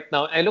happening right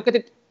now, and I look at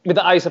it with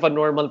the eyes of a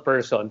normal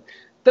person,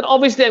 then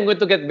obviously I'm going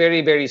to get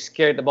very, very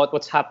scared about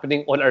what's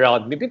happening all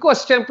around me.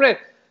 Because, syempre,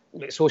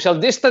 social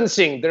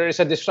distancing, there is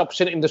a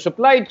disruption in the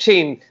supply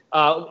chain,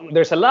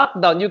 there's a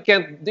lockdown, you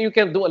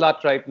can't do a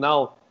lot right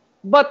now.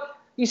 But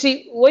you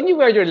see, when you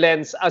wear your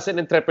lens as an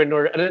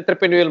entrepreneur, an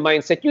entrepreneurial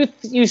mindset,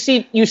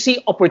 you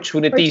see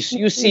opportunities,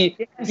 you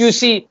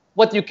see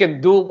what you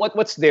can do,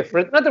 what's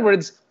different. In other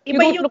words, you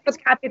don't look at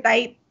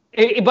appetite.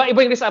 Iba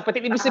yung risk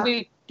appetite. Ibig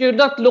sabihin, you're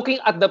not looking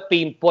at the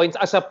pain points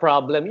as a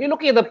problem. You're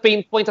looking at the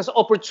pain points as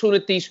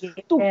opportunities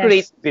to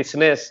create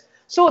business.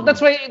 So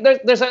that's why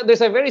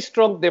there's a very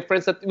strong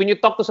difference that when you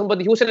talk to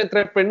somebody who's an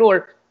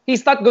entrepreneur,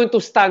 he's not going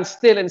to stand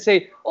still and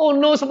say, oh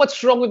no, so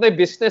what's wrong with my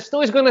business?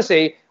 No, he's going to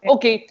say,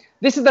 okay,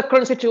 this is the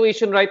current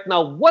situation right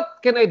now. What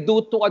can I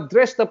do to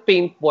address the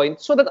pain point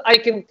so that I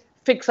can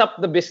fix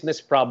up the business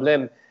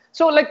problem?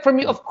 So like for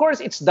me, of course,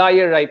 it's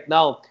dire right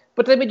now.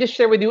 But let me just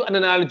share with you an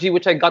analogy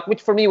which I got,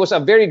 which for me was a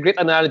very great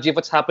analogy of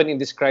what's happened in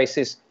this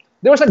crisis.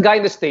 There was a guy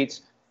in the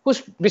States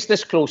whose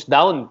business closed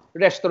down,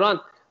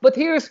 restaurant. But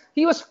he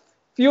was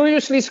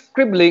furiously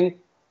scribbling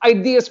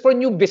ideas for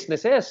new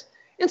businesses.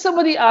 And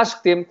somebody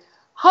asked him,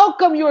 how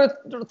come you're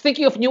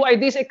thinking of new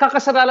ideas?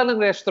 Kakasara lang ng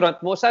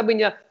restaurant mo. Sabi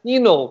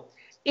niya,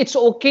 it's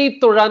okay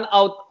to run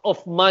out of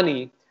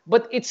money,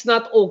 but it's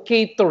not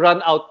okay to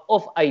run out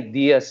of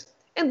ideas.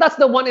 And that's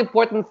the one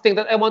important thing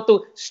that I want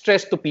to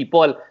stress to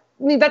people.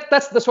 I mean,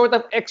 that's the sort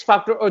of X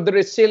factor or the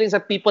resilience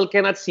that people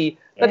cannot see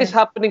that is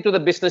happening to the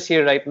business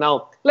here right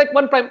now. Like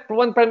one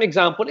prime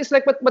example is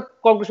like what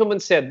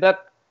Congresswoman said,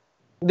 that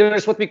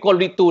there's what we call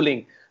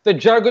retooling. The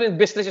jargon in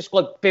business is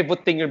called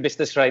pivoting your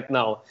business right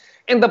now.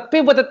 And the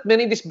pivot that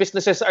many of these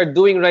businesses are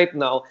doing right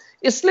now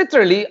is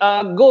literally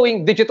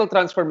going digital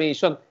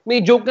transformation. May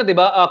joke na, di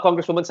ba,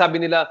 Congresswoman, sabi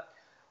nila,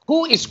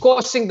 who is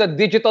causing the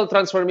digital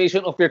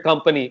transformation of your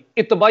company?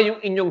 Ito ba yung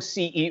inyong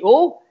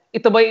CEO?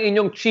 Ito ba yung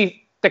inyong chief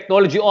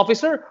technology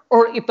officer,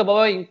 or ito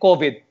ba yung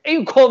COVID?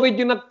 Yung COVID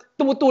yung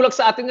tumutulak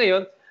sa atin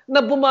ngayon na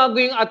bumago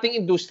yung ating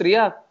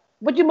industriya.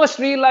 But you must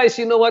realize,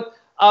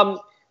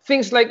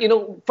 things like,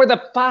 for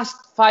the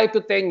past 5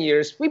 to 10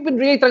 years, we've been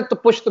really trying to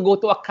push to go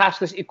to a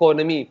cashless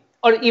economy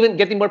or even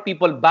getting more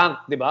people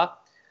banked, di ba?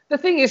 The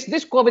thing is,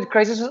 this COVID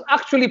crisis has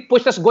actually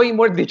pushed us going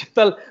more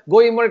digital,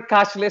 going more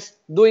cashless,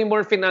 doing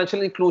more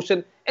financial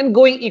inclusion, and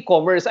going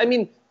e-commerce. I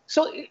mean,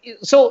 so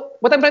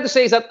what I'm trying to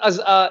say is that as,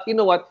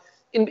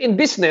 in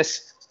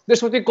business,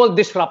 there's what we call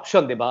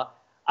disruption, di ba?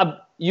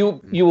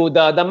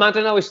 The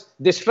mantra now is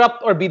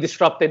disrupt or be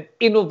disrupted,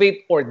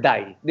 innovate or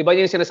die. Di ba?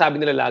 Yan yung sinasabi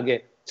nila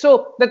lagi.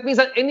 So that means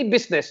that any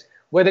business,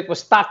 whether it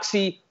was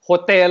taxi,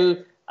 hotel,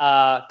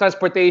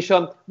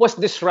 transportation, was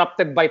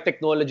disrupted by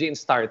technology and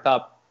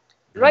startup.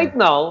 Right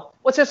now,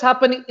 what's just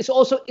happening is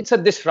also, it's a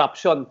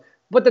disruption.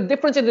 But the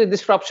difference in the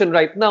disruption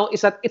right now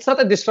is that it's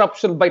not a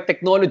disruption by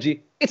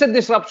technology, it's a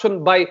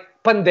disruption by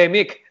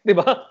pandemic, di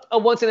ba? A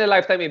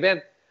once-in-a-lifetime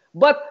event.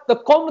 But the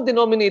common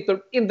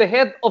denominator in the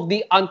head of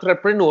the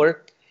entrepreneur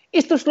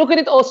is to look at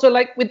it also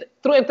like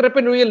through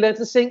entrepreneurial lens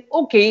and saying,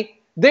 okay,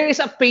 there is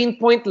a pain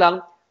point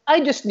lang,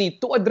 I just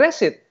need to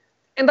address it.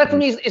 And that for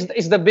me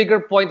is the bigger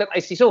point that I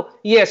see. So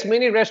yes,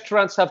 many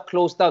restaurants have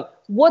closed down.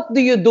 What do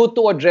you do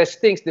to address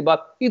things,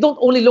 diba? You don't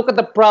only look at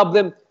the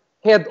problem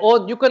head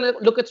on, you can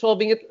look at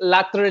solving it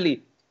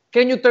laterally.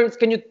 Can you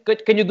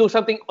do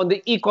something on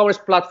the e-commerce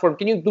platform?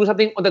 Can you do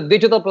something on the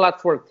digital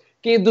platform?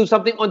 Can you do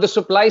something on the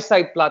supply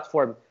side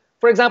platform?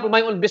 For example,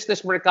 my own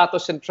business, Mercato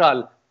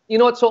Centrale. You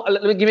know what? So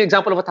let me give you an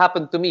example of what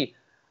happened to me.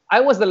 I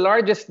was the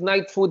largest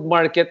night food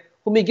market.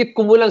 Humigit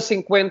kumulang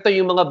 50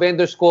 yung mga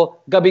vendors ko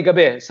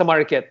gabi-gabi sa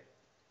market.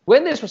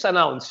 When this was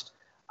announced,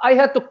 I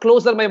had to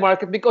close down my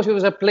market because it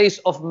was a place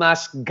of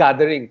mass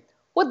gathering.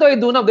 What do I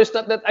do now? There's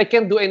not that I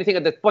can't do anything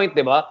at that point,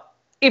 diba?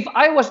 If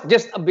I was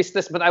just a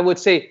businessman, I would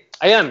say,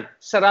 ayan,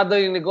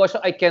 sarado yung negosyo,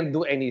 I can't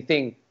do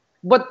anything.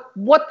 But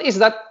what is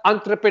that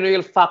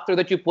entrepreneurial factor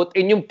that you put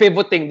in yung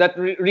pivoting, that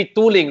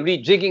retooling,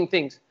 rejigging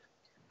things?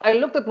 I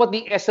looked at what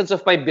the essence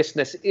of my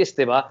business is,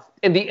 diba?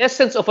 And the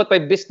essence of what my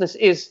business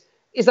is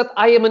that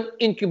I am an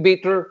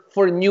incubator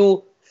for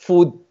new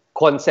food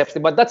concepts,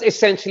 diba? That's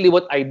essentially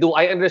what I do.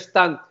 I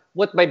understand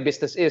what my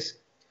business is.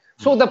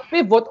 So the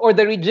pivot or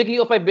the rejigging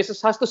of my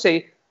business has to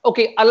say,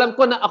 okay, alam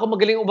ko na ako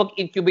magaling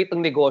mag-incubate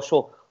ng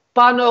negosyo.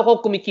 Paano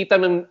ako kumikita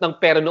ng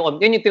pera noon?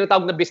 Yan yung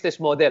tinatawag na business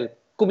model.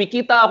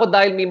 Kumikita ako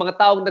dahil may mga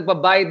taong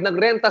nagbabayad ng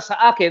renta sa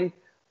akin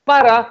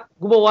para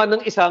gumawa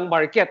ng isang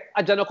market.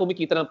 At dyan ako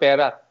kumikita ng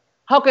pera.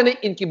 how can I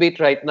incubate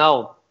right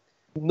now?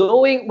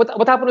 Knowing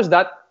what happened was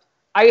that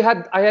I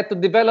had to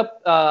develop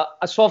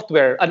a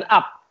software, an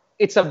app.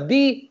 It's a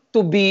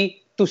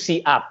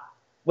B2B2C app.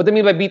 What do I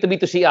mean by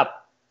B2B2C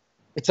app?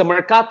 It's a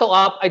Mercato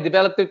app. I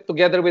developed it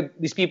together with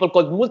these people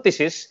called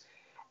Multisys,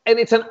 and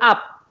it's an app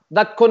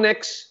that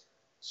connects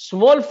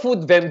small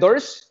food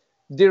vendors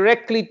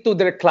directly to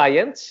their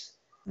clients,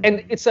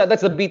 and that's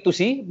the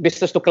B2C,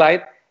 business to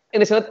client,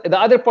 and the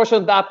other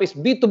portion of the app is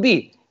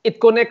B2B. It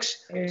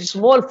connects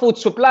small food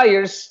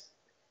suppliers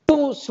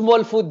to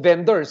small food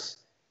vendors.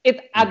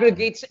 It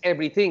aggregates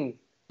everything.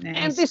 Nice.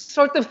 And this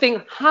sort of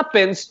thing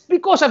happens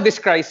because of this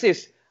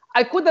crisis.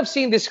 I could have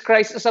seen this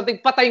crisis as something,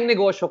 patay yung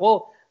negosyo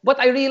ko. But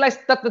I realized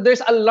that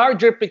there's a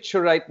larger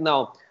picture right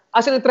now.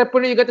 As an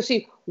entrepreneur, you got to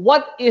see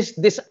what is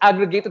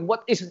disaggregated,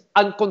 what is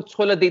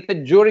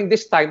unconsolidated during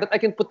this time that I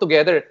can put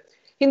together.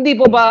 Hindi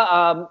po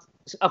ba,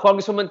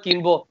 Congresswoman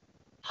Quimbo,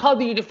 how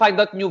do you find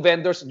out new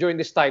vendors during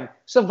this time?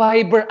 Sa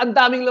Viber, ang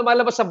daming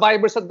lumalabas sa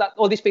Viber, sa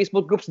all these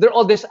Facebook groups, they're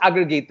all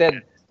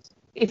disaggregated.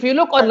 If you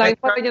look online,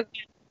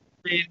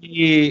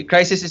 really,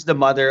 crisis is the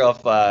mother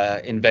of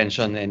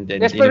invention and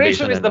desperation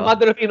innovation. Is the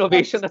mother of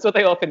innovation. That's what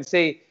I often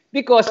say.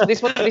 Because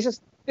this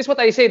is what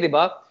I say, di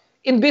ba?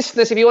 In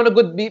business, if you want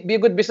to be a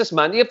good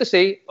businessman, you have to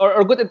say, or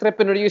a good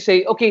entrepreneur, you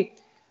say, okay,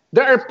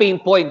 there are pain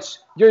points.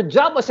 Your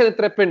job as an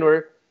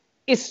entrepreneur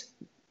is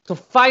to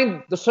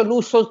find the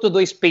solutions to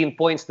those pain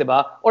points, di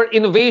ba? Or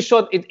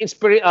innovation,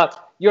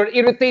 your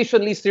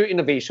irritation leads to your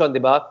innovation, di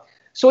ba?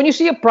 So when you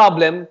see a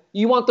problem,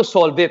 you want to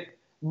solve it.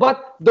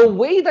 But the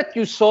way that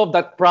you solve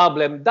that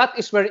problem, that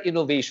is where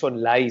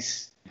innovation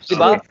lies.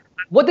 Diba?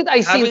 What did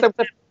I see in terms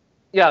of...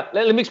 Yeah,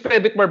 let me explain a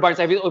bit more, Barnes,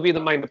 if you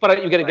don't mind,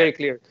 para you get it very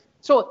clear.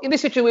 So, in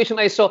this situation,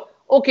 I saw,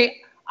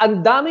 okay,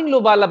 ang daming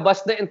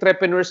lumalabas na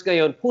entrepreneurs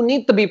ngayon who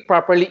need to be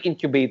properly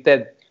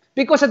incubated.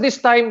 Because at this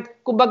time,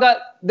 kumbaga,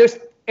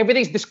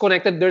 everything's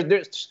disconnected.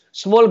 There's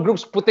small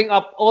groups putting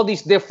up all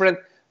these different...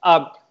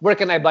 where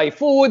can I buy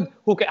food?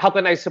 How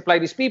can I supply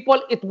these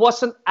people? It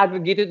wasn't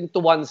aggregated into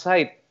one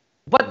site.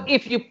 But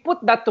if you put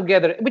that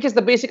together, which is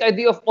the basic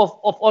idea of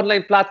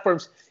online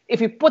platforms, if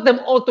you put them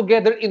all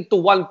together into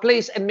one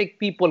place and make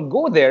people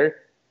go there,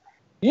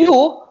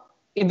 you,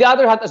 in the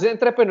other hand, as an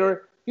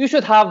entrepreneur, you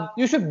should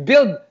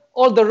build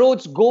all the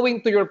roads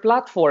going to your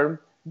platform,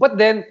 but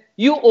then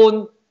you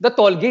own the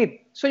toll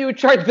gate. So you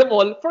charge them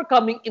all for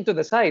coming into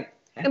the site.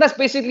 And that's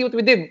basically what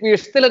we did. We're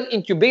still an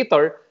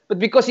incubator, but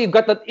because you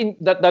got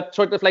that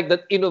sort of like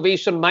that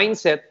innovation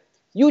mindset,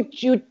 you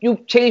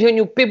change and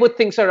you pivot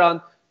things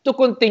around to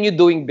continue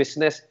doing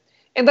business.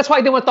 And that's why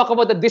I didn't want to talk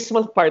about the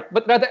dismal part,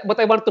 but rather what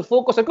I want to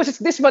focus on, because it's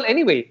dismal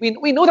anyway.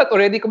 We know that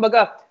already,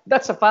 kumbaga,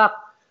 that's a fact.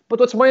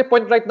 But what's more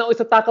important right now is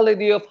to tackle the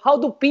idea of how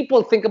do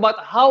people think about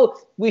how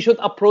we should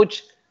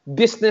approach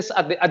business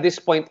at this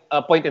point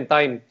in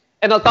time.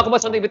 And I'll talk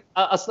about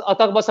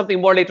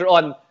something more later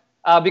on,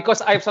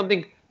 because I have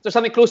there's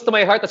something close to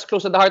my heart, that's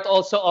close to the heart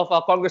also of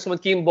Congresswoman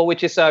Quimbo,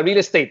 which is real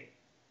estate.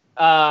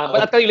 But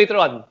I'll tell you later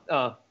on.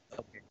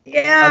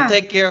 Yeah. I'll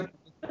take care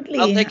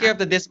of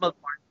the dismal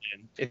part,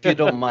 then, if you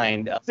don't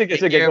mind. I'll take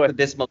care of the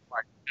dismal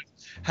part.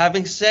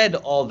 Having said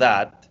all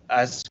that,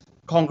 as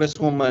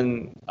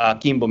Congresswoman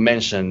Quimbo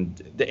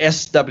mentioned, the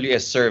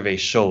SWS survey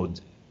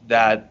showed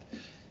that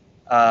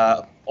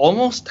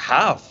almost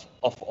half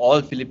of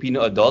all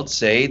Filipino adults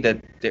say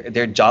that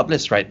they're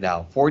jobless right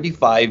now.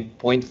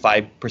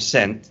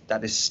 45.5%.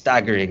 That is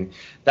staggering.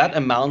 That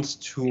amounts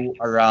to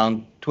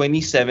around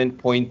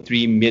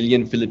 27.3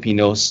 million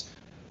Filipinos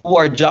who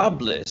are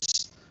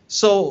jobless.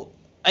 So,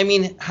 I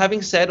mean,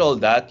 having said all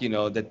that,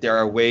 that there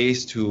are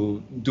ways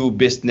to do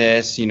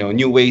business,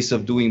 new ways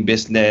of doing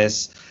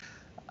business.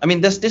 I mean,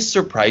 does this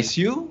surprise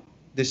you,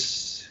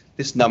 this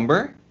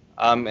number?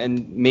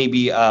 And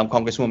maybe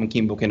Congresswoman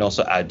Quimbo can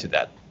also add to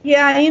that.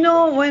 Yeah,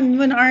 when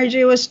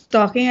RJ was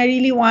talking, I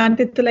really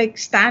wanted to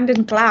stand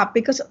and clap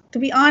because, to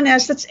be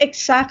honest, that's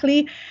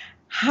exactly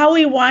how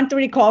we want to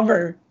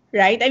recover,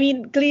 right? I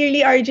mean,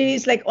 clearly RJ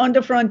is on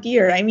the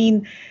frontier. I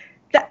mean,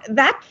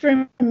 that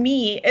for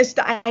me is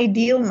the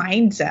ideal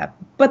mindset.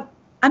 But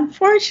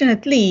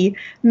unfortunately,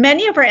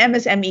 many of our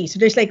MSMEs,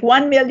 there's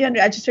 1 million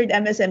registered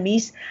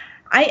MSMEs.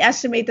 I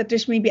estimate that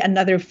there's maybe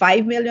another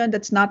 5 million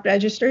that's not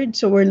registered.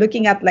 So we're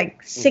looking at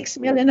 6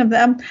 million of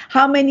them.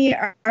 How many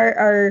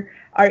are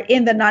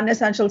in the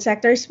non-essential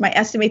sectors? My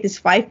estimate is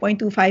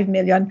 5.25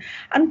 million.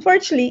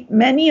 Unfortunately,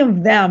 many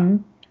of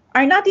them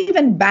are not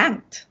even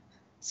banked.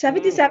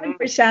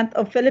 77%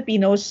 of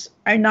Filipinos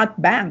are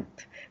not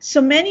banked. So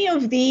many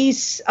of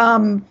these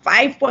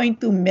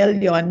 5.2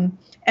 million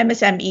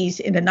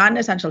MSMEs in the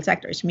non-essential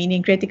sectors,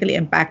 meaning critically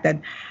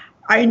impacted,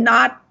 are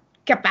not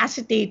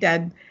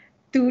capacitated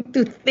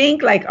to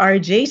think like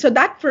RJ. So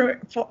that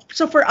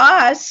for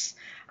us,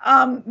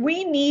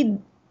 we need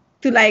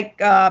to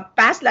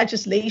pass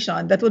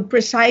legislation that would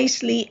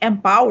precisely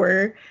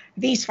empower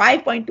these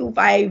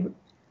 5.25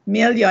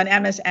 million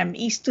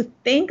MSMEs to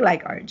think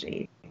like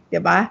RJ,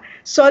 diba?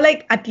 So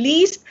at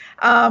least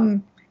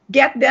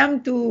get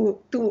them to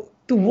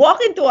walk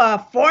into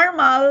a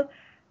formal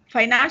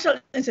financial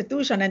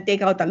institution and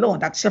take out a loan.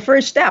 That's the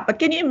first step. But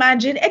can you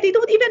imagine? They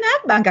don't even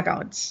have bank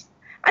accounts.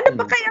 Ano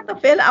pa kaya to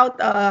fill out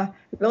a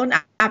loan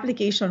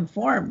application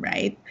form,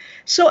 right?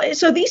 So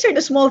these are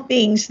the small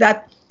things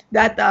that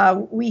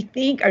we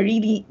think are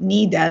really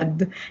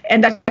needed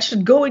and that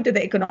should go into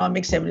the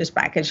economic stimulus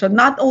package. So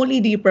not only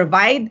do you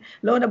provide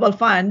loanable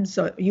funds,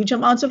 so huge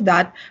amounts of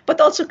that,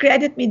 but also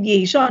credit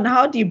mediation.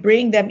 How do you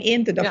bring them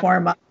into the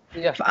formal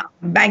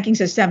banking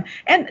system?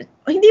 And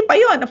hindi pa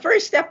yun. The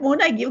first step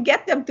muna, you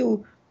get them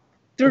to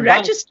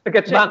register. To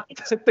get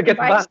banked. To get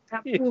banked.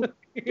 To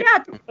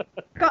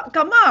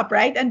come up,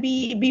 right? And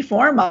be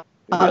formal.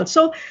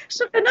 So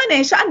ganun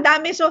eh. So ang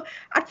dami. So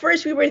at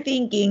first we were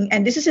thinking,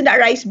 and this is in the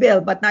Arise bill,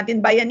 but not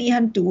in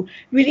Bayanihan too,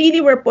 we really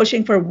were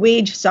pushing for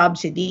wage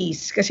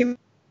subsidies. Kasi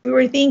we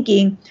were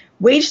thinking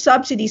wage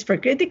subsidies for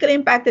critically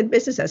impacted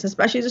businesses,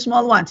 especially the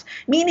small ones.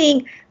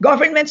 Meaning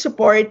government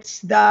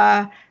supports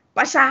the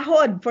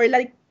pasahod for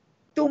like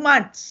 2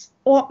 months.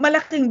 O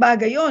malaking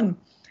bagay yun.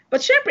 But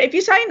syempre, if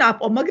you sign up,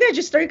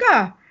 mag-register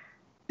ka.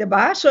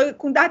 Diba? So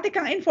kung dati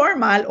kang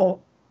informal,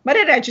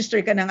 mare-register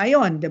ka na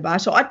ngayon. Diba?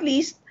 So at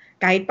least,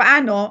 kahit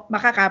paano,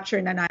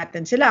 makakapture na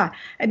natin sila.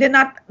 And then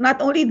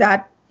not only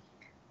that,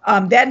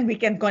 then we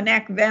can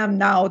connect them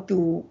now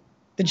to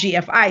the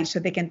GFI so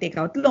they can take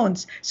out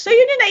loans. So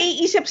yun yung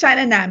naiisip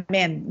sana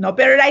namin. No?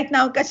 Pero right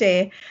now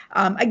kasi,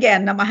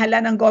 again,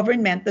 namahala ng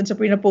government dun sa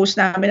pinopost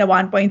namin na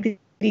 1.3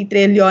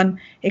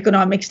 trillion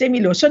economic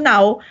stimulus. So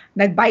now,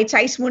 nag-bite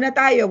size muna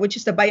tayo, which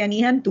is the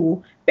Bayanihan 2,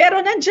 pero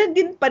nandyan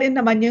din pa rin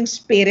naman yung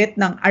spirit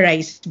ng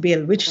Arise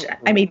bill, which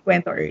I made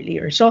kwento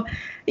earlier. So,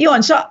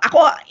 yun. So,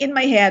 ako, in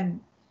my head,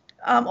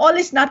 all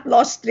is not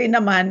lost rin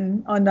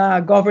naman on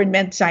the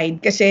government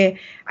side kasi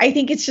I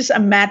think it's just a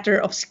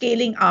matter of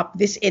scaling up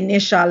this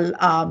initial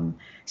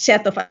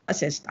set of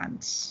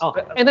assistance.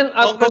 Okay. And then,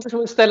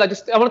 Congresswoman Stella,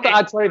 I want to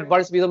add, sorry,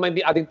 Barnaby Lo might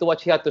be adding to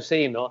what she had to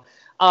say,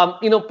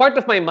 part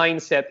of my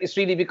mindset is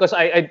really because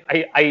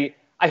I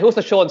host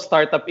a show on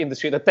startup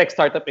industry, the tech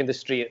startup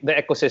industry, the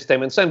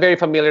ecosystem, and so I'm very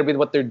familiar with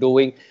what they're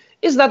doing,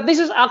 is that this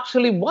is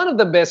actually one of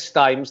the best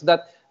times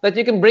that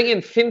you can bring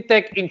in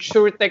fintech,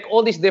 insurtech,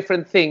 all these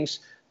different things,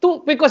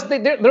 because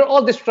they're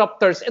all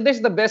disruptors, and this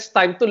is the best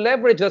time to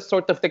leverage that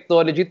sort of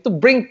technology to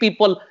bring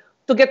people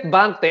to get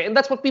banked. And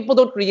that's what people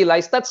don't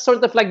realize. That's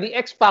sort of like the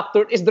X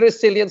factor is the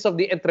resilience of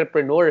the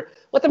entrepreneur.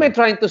 What am I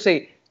trying to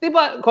say?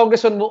 Diba,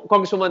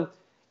 Congresswoman,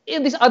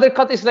 in these other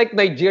countries like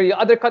Nigeria,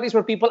 other countries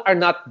where people are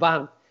not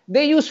banked,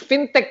 they use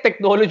fintech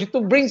technology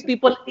to bring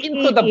people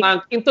into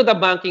the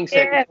banking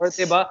sector. Yes.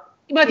 Diba?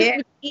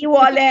 Imagine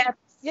e-wallets.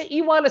 Yeah,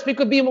 e-wallets. We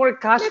could be more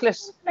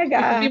cashless. We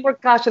could be more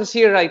cashless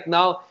here right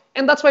now.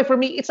 And that's why for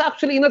me, it's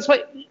actually, that's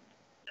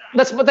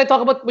what I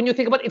talk about when you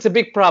think about it's a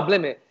big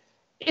problem.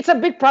 It's a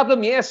big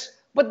problem, yes.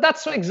 But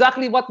that's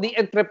exactly what the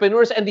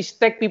entrepreneurs and these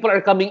tech people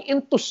are coming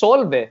in to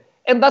solve.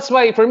 And that's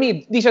why, for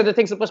me, these are the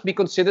things that must be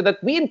considered,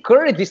 that we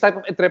encourage these type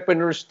of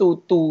entrepreneurs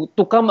to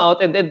come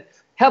out and then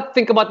help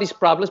think about these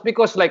problems.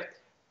 Because, like,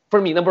 for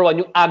me, number one,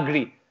 yung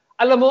agri.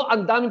 Alam mo,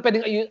 ang daming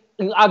pwedeng,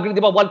 yung agri,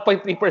 di ba,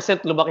 1.3%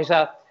 lumaki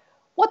siya.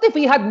 What if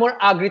we had more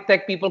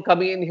agri-tech people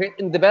coming in here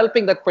and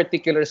developing that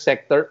particular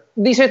sector?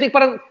 These are things,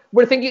 parang,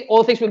 we're thinking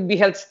all things will be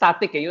held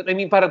static. I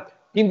mean, parang,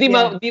 hindi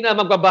na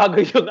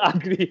magbabago yung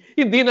agri.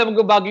 Hindi na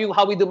magbabago yung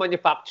how we do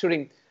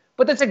manufacturing.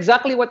 But that's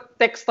exactly what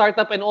tech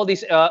startup and all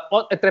these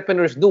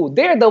entrepreneurs do.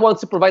 They're the ones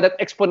who provide that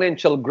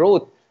exponential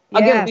growth.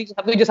 Again,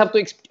 we just have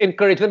to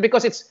encourage them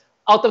because it's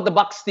out of the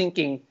box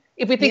thinking.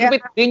 If we think of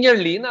it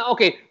linearly,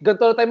 okay,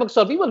 ganito tayo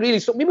mag-solve, we will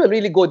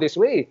really go this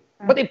way.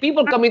 But if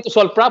people come in to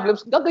solve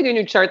problems, gaganyan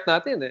yung chart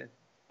natin.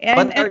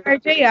 And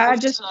RJ,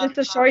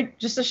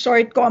 just a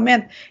short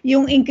comment.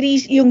 Yung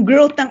increase, yung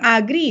growth ng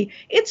agri,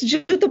 it's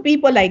due to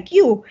people like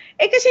you.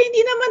 Kasi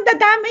hindi naman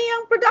dadami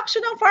ang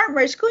production ng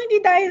farmers kung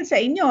hindi dahil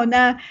sa inyo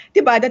na,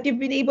 di ba, that you've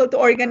been able to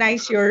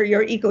organize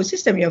your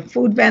ecosystem. You have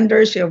food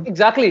vendors, you have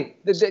exactly.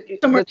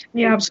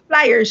 You have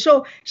suppliers.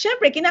 So,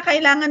 syempre,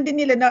 kinakailangan din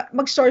nila na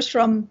mag-source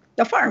from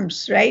the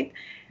farms, right?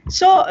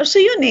 So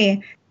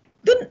yun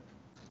Dun,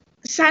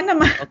 sana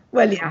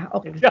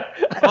okay.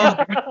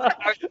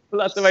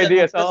 Lots of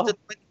ideas. Does the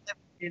 27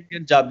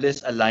 million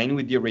jobless align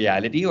with your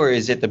reality, or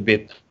is it a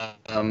bit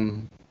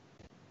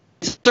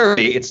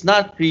survey? It's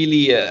not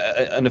really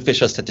an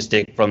official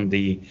statistic from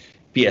the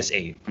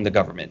PSA, from the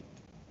government.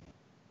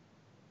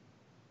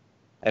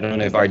 I don't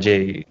know if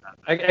RJ.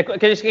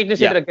 Can you say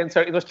it again,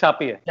 sir? It was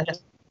choppy.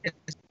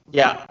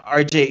 Yeah,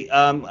 RJ.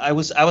 I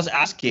was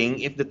asking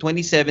if the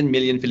 27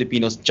 million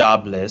Filipinos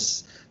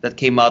jobless that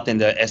came out in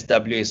the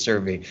SWA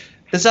survey,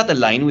 does that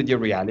align with your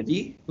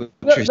reality, what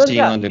you're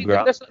seeing on the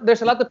ground?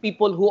 There's a lot of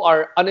people who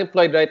are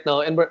unemployed right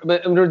now, and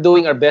we're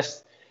doing our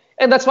best.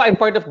 And that's why I'm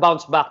part of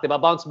Bounce Back.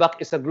 Diba? Bounce Back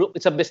is a group,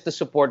 it's a business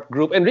support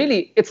group. And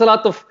really, it's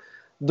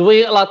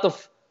doing a lot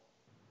of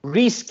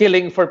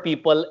reskilling for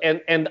people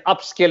and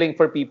upskilling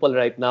for people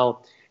right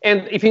now.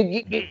 And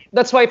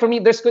that's why for me,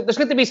 there's going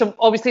to be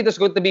there's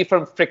going to be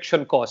some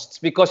friction costs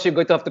because you're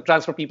going to have to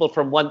transfer people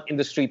from one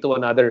industry to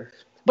another.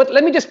 But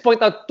let me just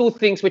point out two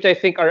things which I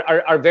think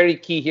are very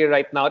key here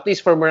right now, at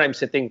least from where I'm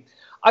sitting.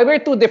 I wear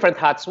two different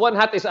hats. One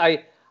hat is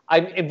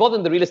I'm involved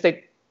in the real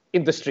estate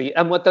industry.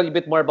 I'm going to tell you a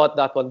bit more about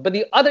that one. But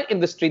the other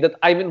industry that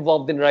I'm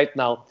involved in right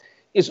now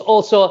is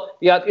also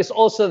the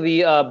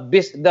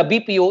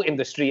BPO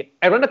industry.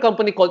 I run a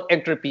company called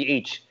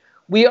EnterPH.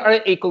 We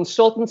are a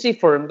consultancy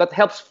firm that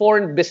helps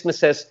foreign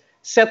businesses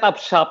set up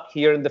shop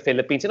here in the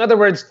Philippines. In other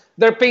words,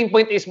 their pain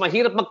point is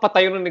mahirap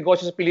magpatayo ng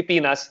negosyo sa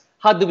Pilipinas.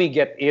 How do we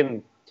get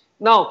in?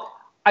 Now,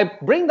 I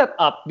bring that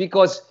up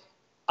because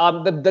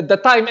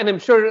the time, and I'm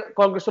sure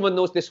Congresswoman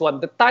knows this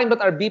one, the time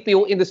that our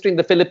BPO industry in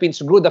the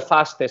Philippines grew the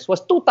fastest was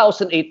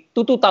 2008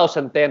 to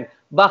 2010.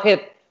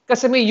 Bakit?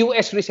 Kasi may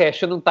US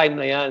recession nung time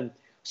na yan.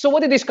 So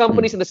what did these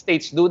companies in the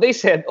States do? They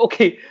said,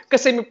 okay,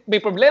 kasi may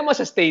problema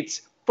sa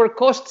States, for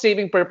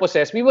cost-saving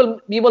purposes, we will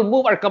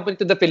move our company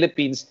to the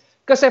Philippines.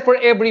 Kasi for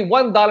every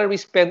 $1 we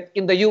spend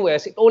in the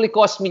US, it only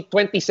costs me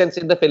 20 cents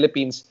in the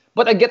Philippines,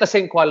 but I get the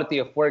same quality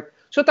of work.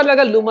 So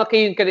talaga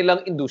lumaki yung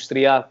kanilang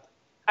industriya.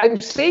 I'm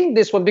saying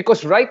this one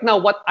because right now,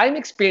 what I'm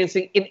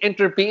experiencing in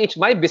EnterPH,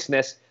 my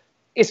business,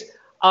 is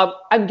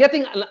I'm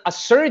getting a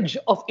surge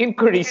of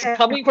inquiries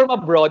coming from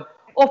abroad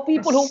of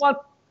people who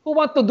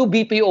want to do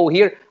BPO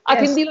here. At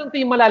hindi lang ito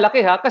yung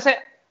malalaki ha, kasi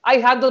I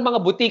handle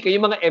mga boutique,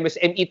 yung mga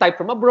MSME type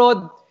from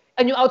abroad,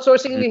 and yung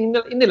outsourcing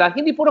nila,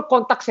 hindi puro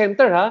contact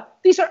center ha.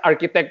 These are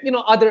architect,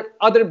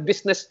 other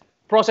business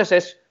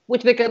processes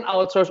which they can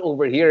outsource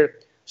over here.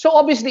 So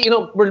obviously,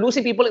 we're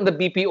losing people in the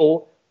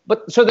BPO,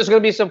 so there's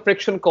going to be some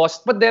friction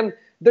cost. But then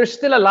there's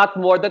still a lot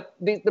more that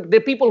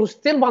the people who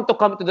still want to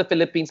come to the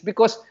Philippines,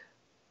 because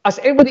as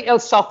everybody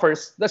else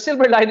suffers, the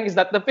silver lining is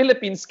that the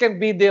Philippines can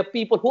be the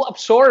people who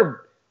absorb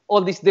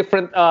all these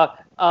different,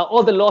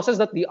 all the losses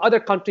that the other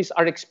countries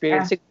are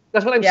experiencing.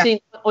 That's what I'm seeing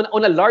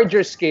on a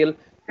larger scale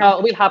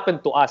will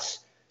happen to us.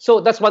 So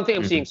that's one thing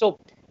I'm seeing. So,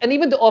 and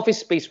even the office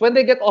space, when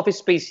they get office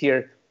space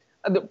here,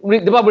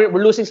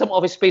 we're losing some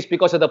office space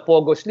because of the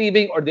POGOs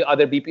leaving or the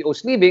other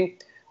BPOs leaving.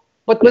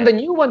 But when the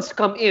new ones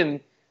come in,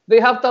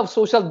 they have to have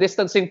social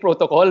distancing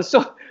protocols.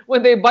 So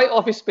when they buy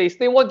office space,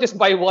 they won't just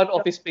buy one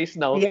office space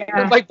now.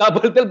 They'll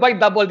buy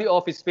double the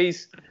office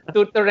space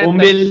to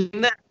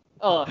rent.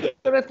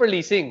 To rent for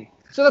leasing.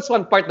 So that's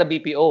one part, the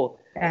BPO.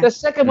 The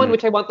second one,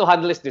 which I want to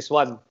handle, is this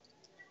one.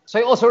 So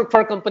I also work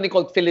for a company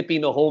called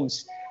Filipino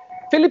Homes.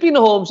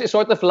 Filipino Homes is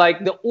sort of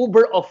like the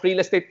Uber of real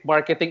estate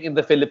marketing in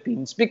the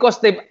Philippines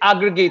because they've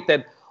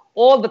aggregated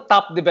all the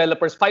top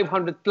developers,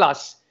 500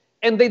 plus,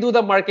 and they do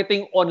the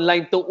marketing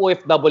online to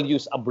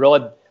OFWs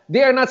abroad.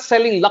 They are not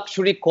selling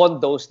luxury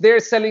condos.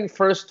 They're selling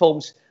first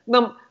homes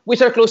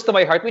which are close to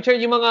my heart, which are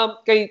yung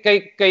mga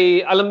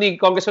kay alam ni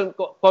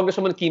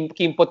Congresswoman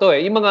Quimbo to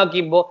yung mga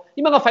Quimbo,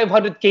 yung mga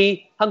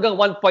 500K hanggang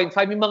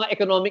 1.5, yung mga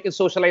economic and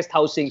socialized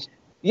housing.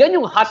 Yan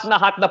yung hot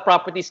na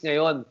properties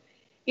ngayon.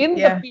 In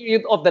the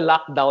period of the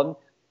lockdown,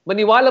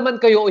 maniwala man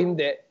kayo o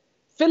hindi,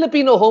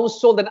 Filipino Homes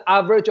sold an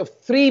average of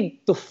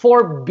 3 to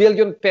 4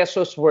 billion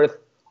pesos worth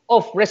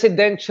of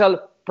residential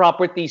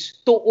properties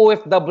to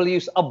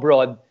OFWs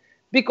abroad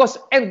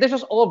and this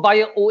was all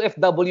via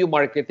OFW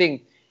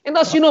marketing. And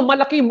as you know,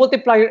 malaki yung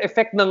multiplier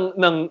effect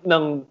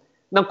ng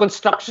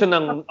construction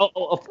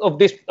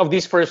of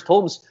these first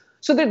homes.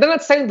 So they're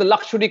not selling the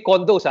luxury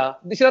condos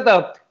These are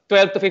the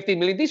 12 to 15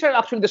 million. These are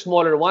actually the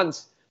smaller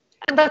ones.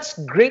 And that's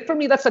great for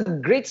me. That's a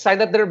great sign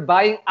that they're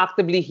buying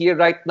actively here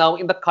right now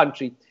in the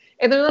country.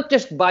 And they're not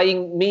just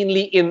buying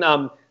mainly in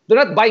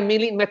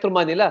Metro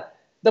Manila.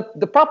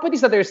 The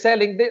properties that they're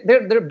selling,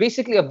 they're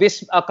basically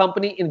a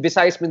company in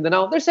Visayas,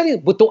 Mindanao. They're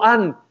selling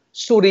Butuan,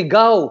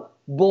 Surigao,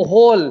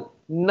 Bohol,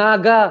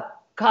 Naga,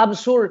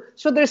 Kamsur.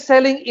 So they're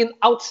selling in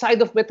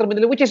outside of Metro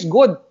Manila, which is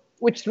good,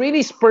 which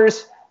really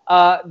spurs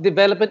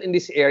development in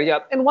this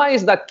area. And why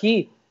is that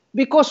key?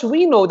 Because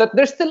we know that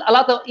there's still a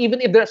lot of, even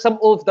if there are some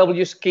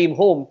OFWs came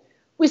home,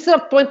 we still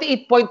have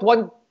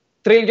 28.1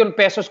 trillion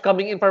pesos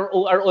coming in from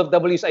our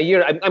OFWs a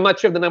year. I'm not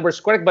sure if the number is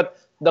correct, but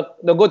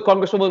the good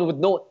congresswoman would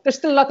know. There's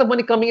still a lot of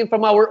money coming in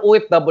from our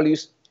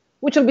OFWs,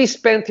 which will be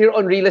spent here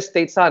on real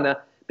estate sana,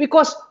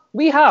 because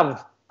we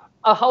have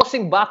a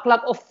housing backlog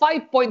of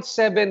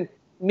 5.7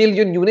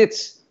 million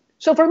units.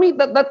 So for me,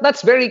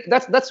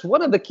 that's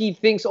one of the key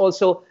things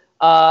also.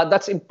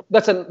 That's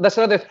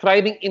another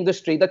thriving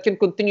industry that can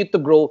continue to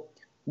grow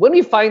when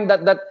we find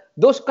that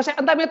those, kasi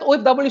ang dami at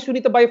OFWs who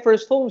need to buy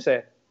first homes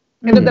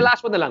And then the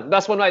last one na lang.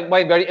 That's one why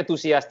I'm very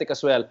enthusiastic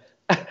as well.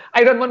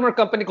 I run one more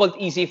company called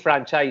Easy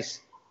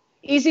Franchise.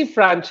 Easy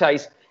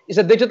Franchise is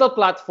a digital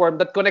platform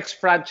that connects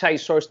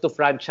franchisors to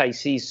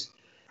franchisees.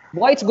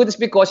 Why it's good is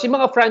because yung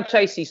mga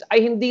franchisees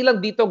ay hindi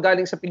lang dito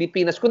galing sa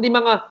Pilipinas, kundi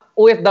mga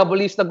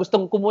OFWs na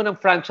gustong kumuha ng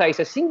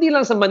franchises, hindi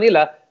lang sa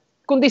Manila,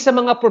 kundi sa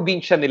mga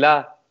probinsya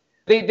nila.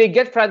 They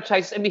get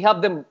franchises and we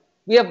have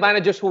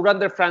managers who run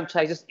their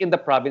franchises in the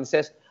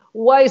provinces.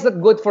 Why is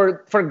that good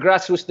for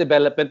grassroots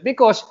development?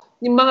 Because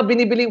yung mga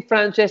binibiling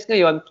franchise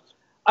ngayon,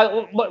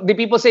 the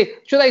people say,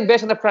 should I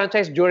invest in a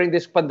franchise during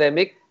this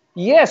pandemic?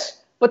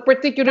 Yes, but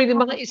particularly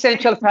mga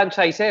essential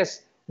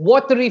franchises.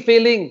 Water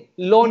refilling,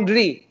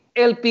 laundry,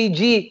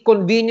 LPG,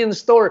 convenience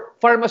store,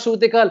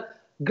 pharmaceutical.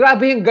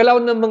 grabe yung galaw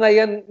ng mga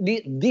yan.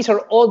 These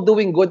are all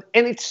doing good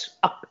and it's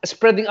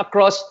spreading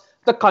across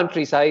the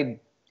countryside.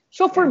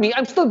 So for me,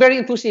 I'm still very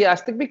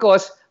enthusiastic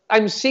because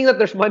I'm seeing that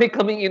there's money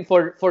coming in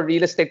for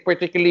real estate,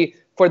 particularly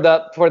for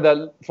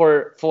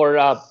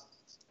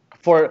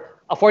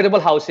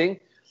affordable housing.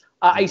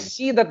 I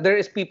see that there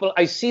is people.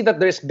 I see that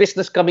there is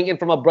business coming in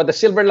from abroad. The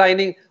silver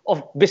lining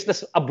of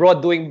business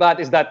abroad doing bad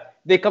is that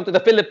they come to the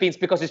Philippines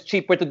because it's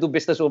cheaper to do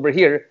business over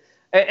here.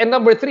 And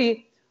number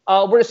three,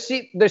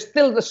 there's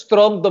still a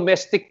strong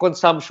domestic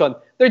consumption.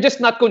 They're just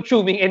not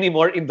consuming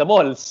anymore in the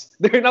malls.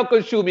 They're now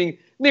consuming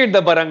near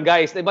the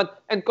barangays.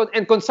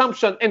 And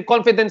consumption and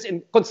confidence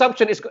in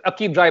consumption is a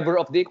key driver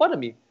of the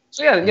economy.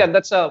 So yeah,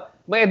 that's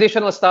my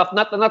additional stuff.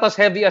 Not as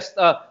heavy as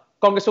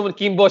Congresswoman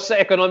Quimbo's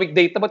economic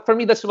data, but for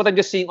me, that's what I'm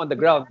just seeing on the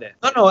ground. There.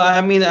 No.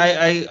 I mean,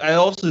 I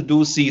also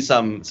do see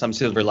some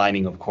silver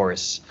lining, of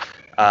course,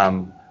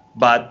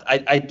 but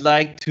I'd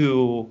like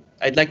to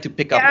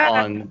pick up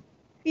on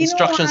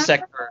construction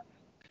sector.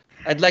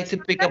 I'd like to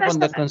pick up on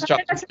the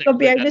construction sector.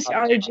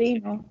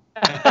 RJ, no?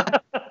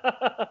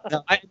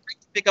 No, I'd like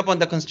to pick up on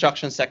the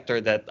construction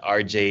sector that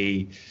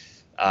RJ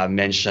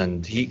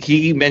mentioned.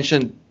 He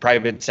mentioned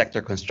private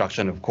sector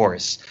construction, of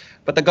course,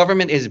 but the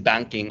government is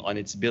banking on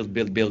its build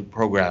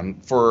program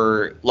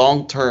for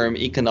long-term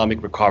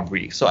economic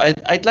recovery. So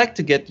I'd like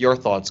to get your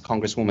thoughts,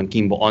 Congresswoman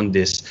Quimbo, on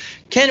this.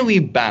 Can we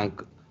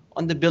bank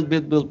on the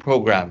build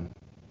program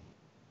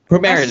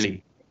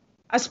primarily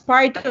as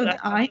part of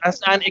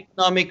as an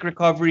economic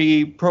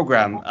recovery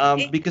program?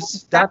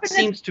 Because that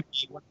seems to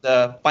be what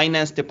the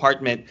finance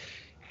department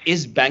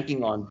is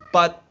banking on,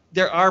 but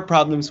there are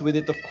problems with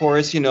it, of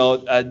course,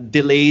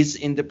 delays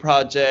in the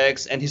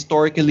projects, and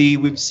historically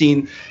we've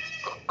seen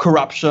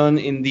corruption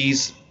in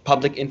these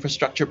public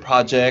infrastructure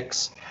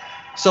projects.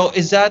 So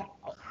is that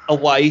a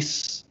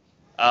wise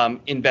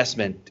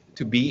investment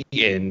to be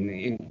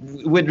in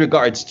with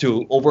regards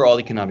to overall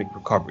economic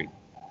recovery?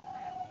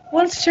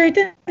 Well,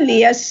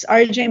 certainly, as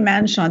RJ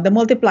mentioned, the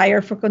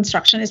multiplier for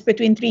construction is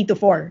between 3 to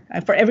 4.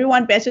 For every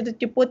 1 peso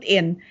that you put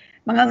in,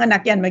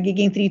 manganganak yan,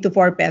 magiging 3 to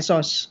 4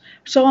 pesos.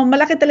 So,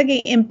 malaki talaga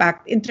yung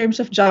impact in terms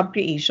of job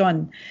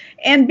creation.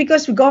 And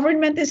because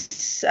government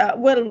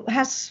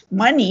has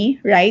money,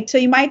 right? So,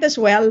 you might as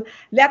well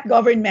let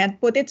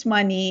government put its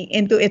money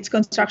into its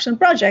construction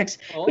projects,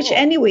 which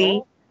anyway,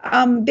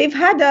 they've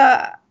had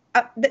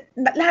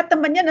lahat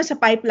naman yan nasa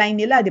pipeline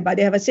nila, di ba?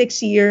 They have a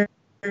 6-year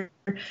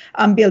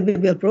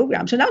build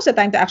program. So now's the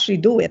time to actually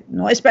do it,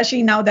 no?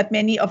 Especially now that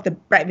many of the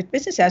private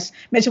businesses,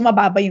 medyo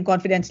mababa yung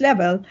confidence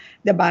level,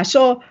 diba?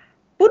 So,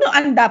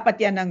 punuan dapat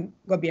yan ng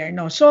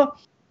gobyerno. So,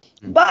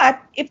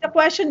 but if the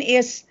question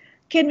is,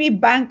 can we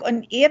bank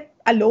on it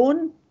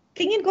alone?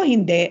 Tingin ko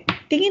hindi.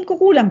 Tingin ko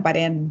kulang pa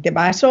rin,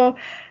 diba? So,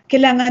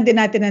 kailangan din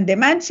natin ng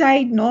demand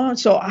side, no?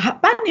 So,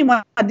 paano yung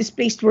mga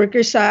displaced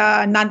workers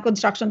sa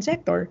non-construction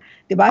sector,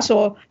 diba?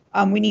 So,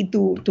 we need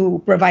to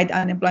provide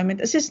unemployment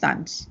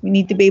assistance. We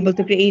need to be able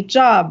to create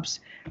jobs,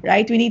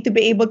 right? We need to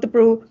be able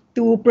to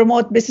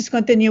promote business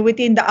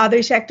continuity in the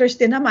other sectors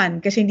din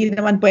naman, kasi hindi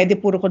naman pwede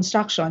puro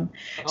construction.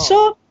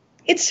 So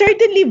it's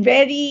certainly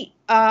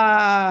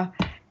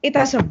it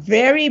has a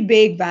very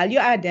big value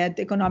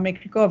added economic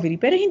recovery,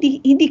 pero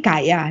hindi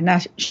kaya na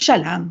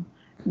siya lang,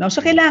 no?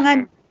 So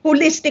kailangan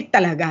holistic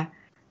talaga,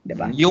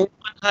 diba? Yung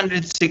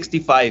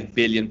 165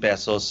 billion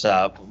pesos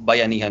sa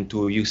Bayanihan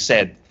 2, you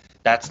said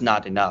that's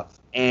not enough.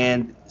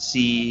 And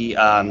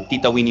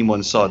Tita Winnie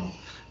Monsod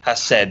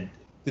has said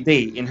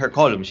today in her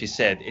column, she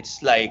said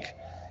it's like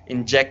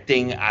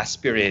injecting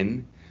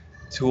aspirin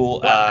to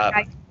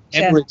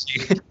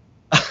hemorrhaging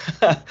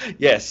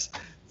yes,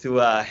 to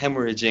a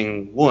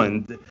hemorrhaging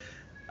wound.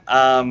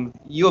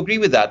 You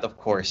agree with that, of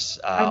course.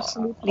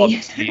 Absolutely.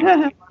 Obviously.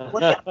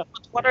 What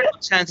are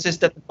the chances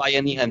that the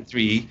Bayanihan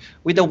 3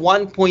 with a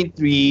 1.3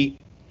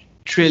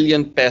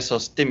 trillion peso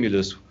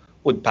stimulus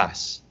would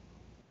pass?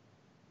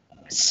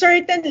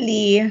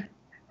 Certainly,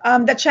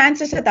 the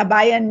chances that a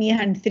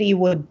Bayanihan 3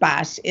 would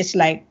pass is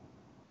like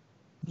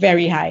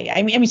very high.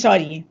 I mean,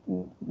 sorry,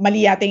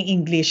 mali yata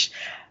yung English.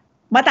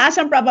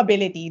 Mataas ang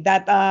probability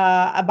that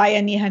a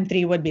Bayanihan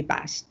 3 would be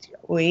passed.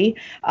 Okay?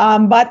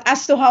 But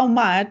as to how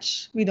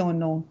much, we don't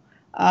know.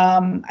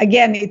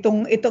 Again,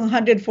 itong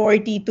 140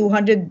 to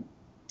 165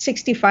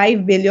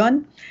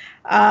 billion,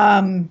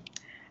 ang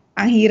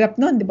hirap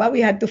nun, di ba?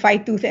 We had to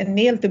fight tooth and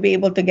nail to be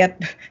able to get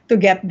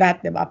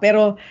that, di ba?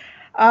 Pero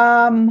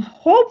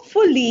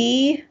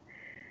hopefully,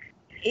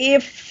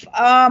 if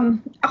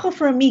ako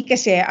for me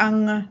kasi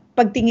ang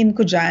pagtingin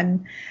ko dyan,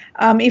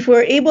 if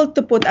we're able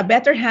to put a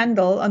better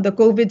handle on the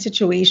COVID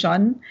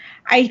situation,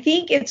 I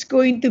think it's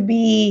going to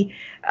be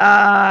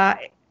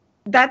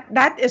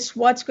that is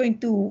what's going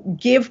to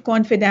give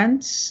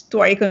confidence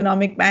to our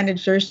economic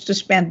managers to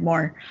spend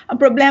more. Ang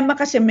problema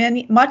kasi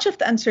much of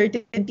the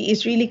uncertainty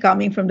is really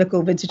coming from the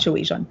COVID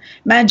situation.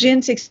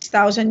 Imagine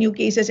 6,000 new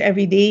cases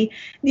every day.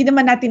 Hindi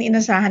naman natin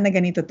inasahan na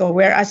ganito to.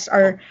 Whereas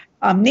our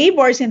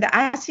neighbors in the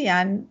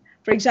ASEAN,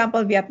 for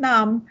example,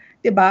 Vietnam,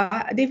 diba,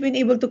 they've been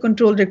able to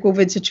control their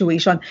COVID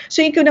situation.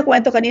 So yung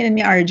kinakwento kanina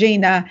ni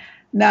RJ na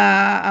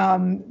na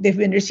they've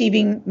been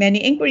receiving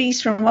many inquiries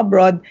from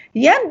abroad,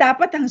 yan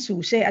dapat ang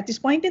susi. At this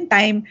point in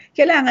time,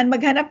 kailangan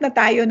maghanap na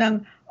tayo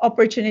ng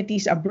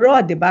opportunities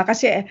abroad, di ba?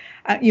 Kasi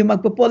yung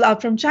magpo-pull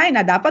out from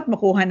China, dapat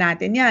makuha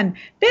natin yan.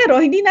 Pero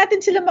hindi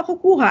natin sila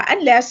makukuha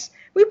unless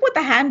we put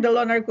a handle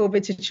on our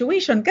COVID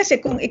situation.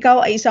 Kasi kung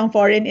ikaw ay isang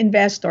foreign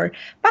investor,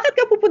 bakit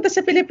ka pupunta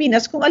sa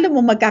Pilipinas kung alam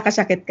mo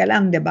magkakasakit ka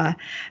lang, di ba?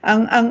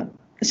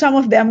 Some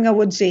of them nga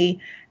would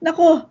say,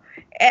 nako,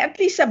 at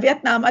least sa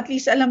Vietnam, at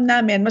least alam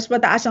namin, mas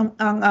mataas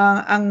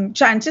ang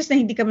chances na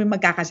hindi kami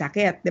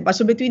magkakasakit. Diba?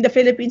 So between the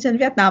Philippines and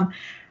Vietnam,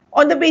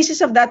 on the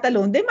basis of that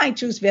alone, they might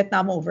choose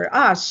Vietnam over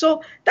us.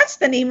 So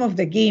that's the name of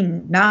the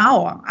game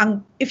now.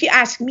 If you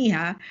ask me,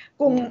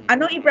 kung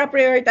anong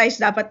i-prioritize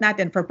dapat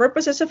natin for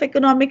purposes of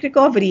economic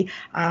recovery,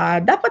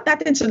 dapat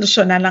natin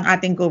solusyonan ang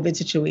ating COVID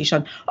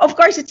situation. Of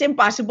course, it's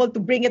impossible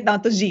to bring it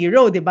down to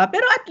zero, di ba?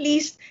 Pero at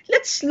least,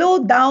 let's slow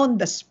down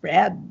the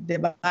spread, di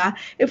ba?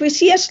 If we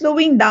see a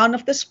slowing down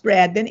of the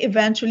spread, then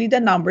eventually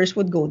the numbers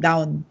would go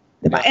down.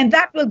 Diba? And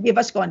that will give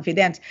us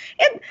confidence.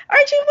 And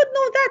RJ would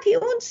know that. He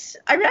owns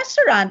a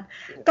restaurant.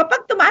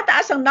 Kapag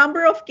tumataas ang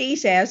number of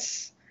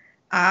cases,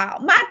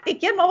 matik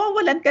yan,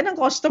 mawawalan ka ng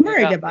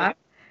customer, di ba?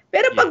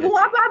 Pero pag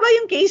bumababa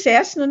yung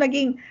cases, no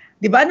naging,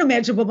 di ba, no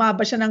medyo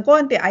bumaba siya ng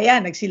konti,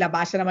 ayan,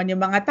 nagsilabasa naman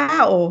yung mga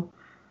tao.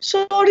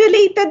 So,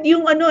 related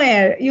yung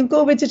yung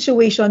COVID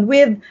situation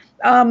with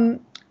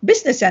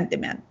business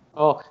sentiment.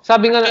 Oh,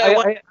 sabi nga,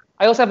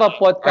 I also have a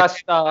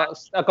podcast,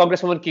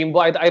 Congresswoman Quimbo.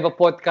 I have a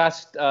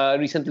podcast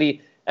recently,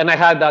 and I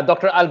had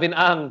Dr. Alvin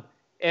Ang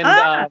and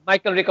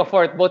Michael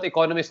Ricafort, both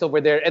economists over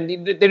there. And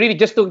they really,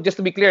 just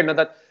to be clear,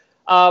 that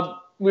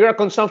we're a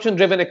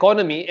consumption-driven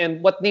economy,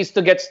 and what needs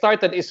to get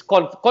started is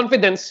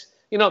confidence.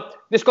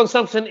 This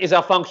consumption is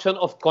a function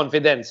of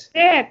confidence.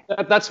 Yeah.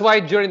 That's why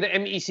during the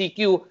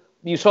MECQ,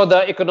 you saw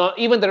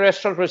even the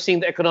restaurants were seeing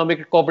the economic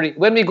recovery.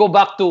 When we went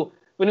back to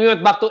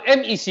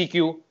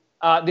MECQ,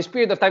 this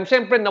period of time,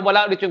 syempre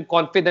nawala ulit yung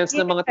confidence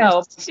ng mga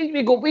tao.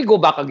 We go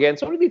back again.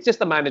 So really, it's just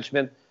the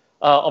management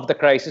of the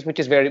crisis, which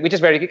is very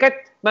key. Kahit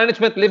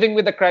management living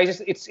with the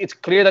crisis, it's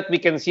clear that we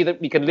can see that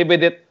we can live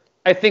with it.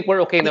 I think we're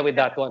okay now with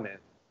that one.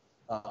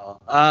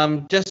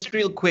 Just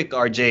real quick,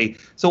 RJ.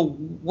 So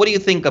what do you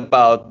think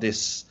about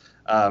this,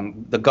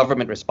 the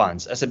government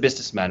response? As a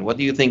businessman, what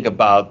do you think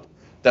about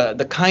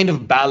the kind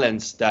of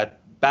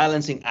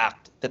balancing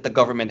act that the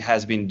government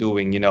has been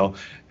doing,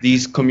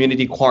 these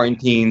community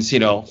quarantines,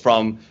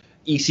 from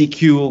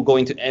ECQ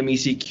going to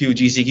MECQ,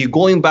 GCQ,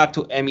 going back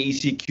to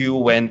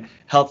MECQ when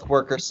health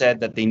workers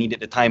said that they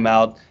needed a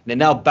timeout, and then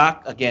now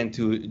back again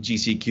to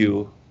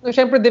GCQ.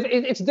 Siyempre,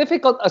 it's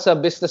difficult as a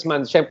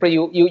businessman. Siyempre,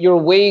 you're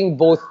weighing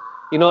both,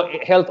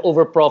 health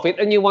over profit,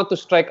 and you want to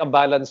strike a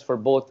balance for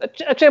both. At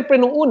siyempre,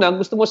 nung una,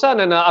 gusto mo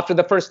sana na after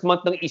the first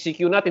month ng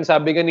ECQ natin,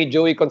 sabi nga ni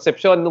Joey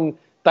Concepcion, nung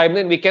time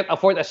na we can't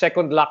afford a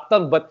second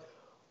lockdown, but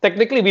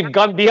technically, we've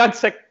gone beyond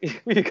second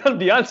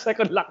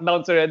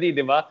lockdowns already,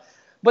 di ba?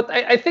 But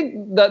I think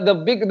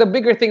the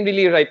bigger thing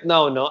really right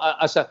now,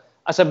 as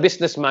a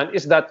businessman,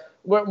 is that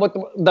what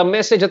the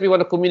message that we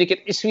want to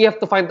communicate is we have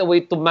to find a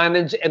way to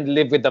manage and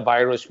live with the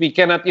virus. We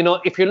cannot,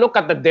 if you're looking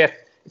at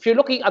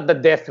the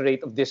death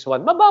rate of this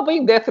one, mababa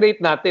yung death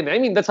rate natin. I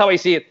mean, that's how I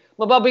see it.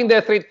 Mababa yung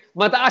death rate,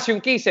 mataas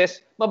yung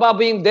cases,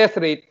 mababa yung death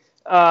rate.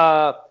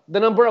 The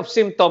number of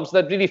symptoms,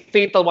 that really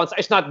fatal ones,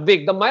 is not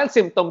big. The mild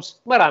symptoms,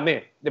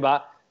 marami, di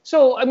ba?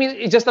 So, I mean,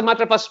 it's just a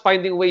matter of us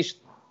finding ways.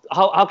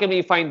 How can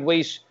we find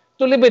ways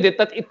to live with it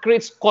that it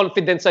creates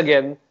confidence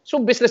again, so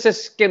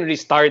businesses can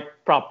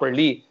restart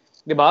properly,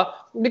 diba?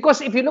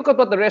 Because if you look at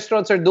what the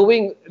restaurants are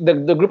doing,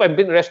 the group I've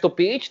been, Resto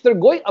PH, they're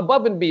going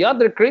above and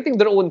beyond. They're creating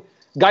their own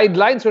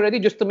guidelines already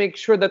just to make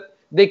sure that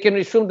they can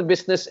resume the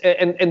business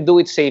and do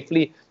it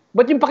safely.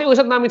 But yung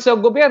pakiusap namin sa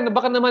gobyerno,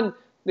 baka naman,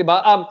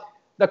 diba?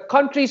 The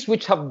countries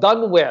which have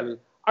done well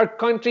are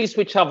countries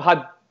which have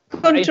had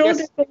control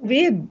the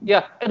COVID.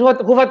 Yeah, and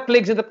who had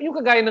plagues in yung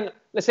kagaya ng,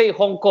 let's say,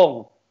 Hong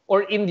Kong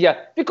or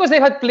India, because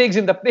they've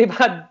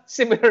had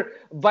similar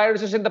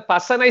viruses in the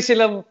past,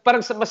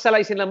 parang mas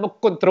sanay silang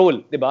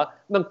mag-control, di ba,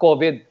 ng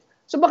COVID.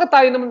 So baka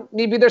tayo naman,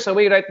 maybe there's a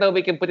way right now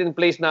we can put in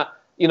place na,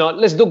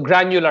 let's do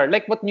granular,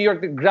 like what New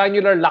York did,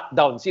 granular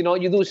lockdowns.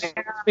 You do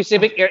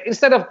specific area,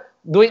 instead of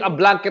doing a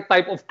blanket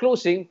type of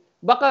closing,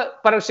 baka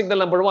parang signal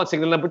number 1,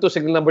 signal number 2,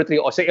 signal number 3,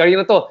 o sa area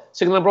na to,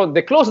 signal number 1,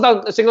 they close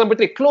down, signal number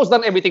 3, close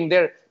down everything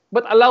there,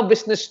 but allow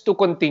business to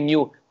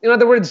continue. In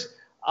other words,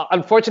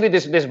 unfortunately,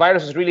 this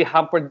virus has really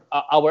hampered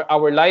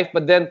our life,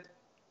 but then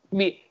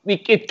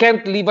it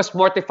can't leave us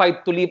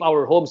mortified to leave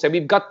our homes.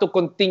 We've got to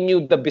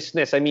continue the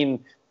business. I mean,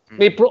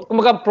 may pro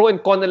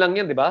and con na lang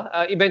yan, di ba?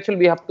 Eventually,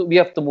 we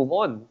have to move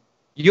on.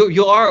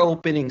 You are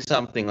opening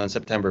something on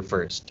September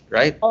 1st,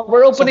 right?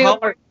 We're opening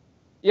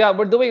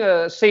we're doing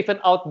a safe and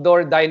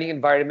outdoor dining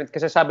environment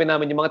kasi sabi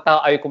namin yung mga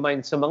tao ayaw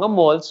kumain sa mga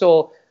mall.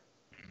 So,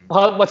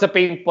 what's the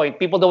pain point?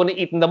 People don't want to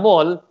eat in the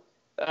mall.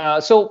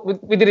 So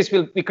we did this.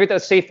 We created a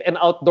safe and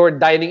outdoor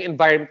dining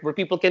environment where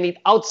people can eat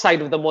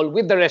outside of the mall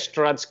with the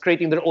restaurants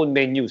creating their own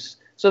menus.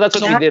 So that's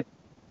what we did.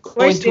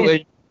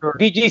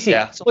 BGC.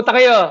 Yeah. So Punta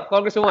kayo,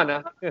 Congresswoman,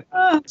 ha?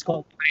 it's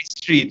called High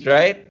Street,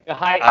 right?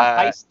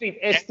 High Street,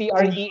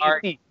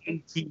 STREET.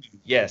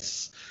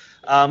 Yes.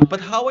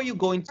 But how are you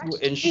going to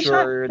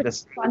ensure the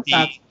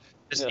Contact.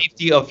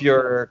 safety of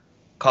your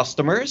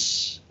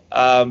customers?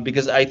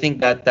 Because I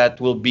think that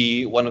will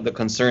be one of the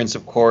concerns,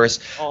 of course.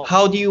 Oh.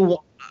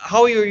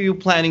 How are you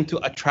planning to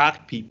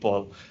attract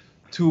people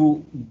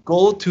to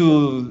go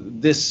to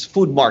this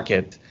food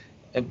market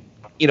and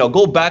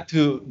go back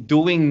to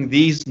doing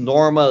these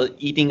normal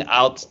eating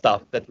out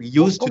stuff that we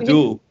used to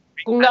do?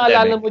 Kung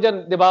naalala mo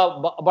dyan, di ba,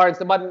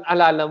 Barnes, di ba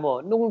naalala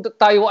mo, nung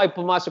tayo ay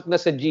pumasok na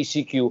sa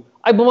GCQ,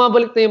 ay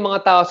bumabalik na yung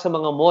mga tao sa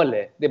mga mall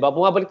eh. Di ba?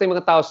 Bumabalik na yung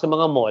mga tao sa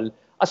mga mall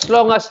as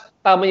long as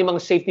tama yung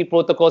mga safety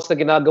protocols na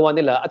ginagawa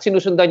nila at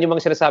sinusundan yung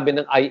mga sinasabi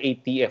ng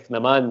IATF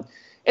naman.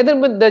 And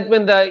then when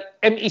the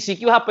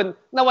MECQ happened,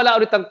 nawala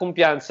ulit ang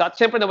kumpiyansa at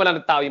syempre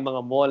nawala na tao yung mga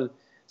mall.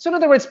 So in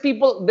other words,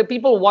 the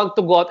people want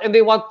to go out and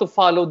they want to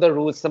follow the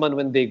rules naman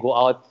when they go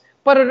out.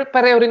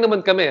 Pareho rin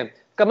naman kami.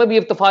 We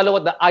have to follow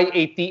what the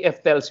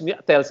IATF tells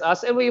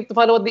us, and we have to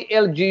follow what the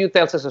LGU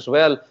tells us as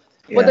well.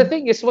 Yeah. But the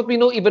thing is, what we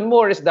know even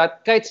more is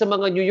that kahit sa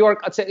mga New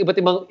York at sa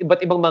iba't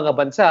ibang mga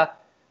bansa,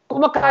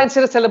 kumakain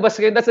sila sa labas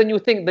ngayon. That's the new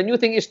thing. The new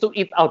thing is to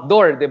eat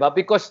outdoor, di ba?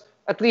 Because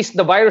at least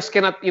the virus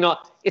cannot,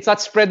 it's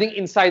not spreading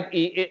inside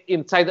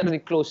an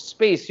enclosed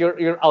space.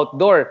 You're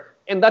outdoor,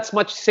 and that's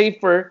much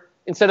safer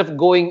instead of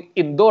going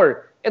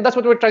indoor. And that's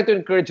what we're trying to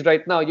encourage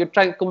right now.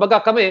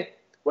 Kumbaga kami,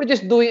 we're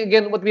just doing,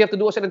 again, what we have to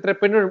do as an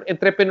entrepreneur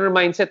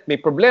mindset. May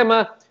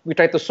problema, we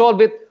try to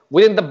solve it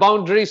within the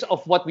boundaries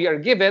of what we are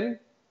given,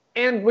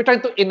 and we're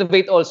trying to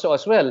innovate also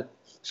as well.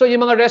 So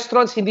yung mga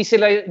restaurants, hindi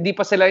sila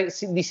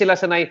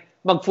sanay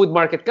mag-food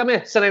market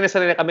kami. Sanay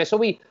na kami. So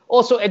we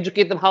also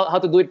educate them how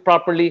to do it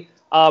properly.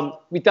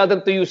 We tell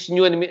them to use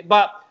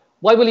but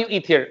why will you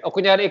eat here? O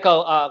kunyari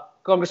ikaw,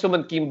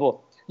 Congresswoman Quimbo,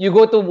 you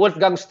go to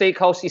Wolfgang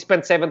Steakhouse, you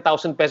spend 7,000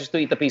 pesos to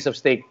eat a piece of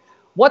steak.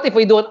 What if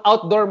we do an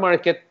outdoor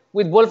market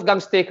with Wolfgang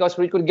Steakhouse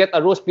where you could get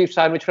a roast beef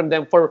sandwich from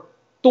them for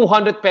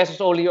 200 pesos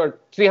only or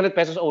 300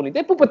 pesos only?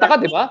 Then pupunta ka,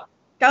 di ba?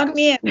 Count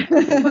me in.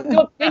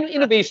 Yan yung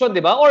innovation,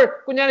 di ba?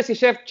 Or kunyari si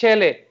Chef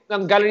Chele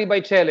ng Gallery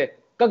by Chele,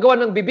 gagawa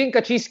ng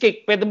bibingka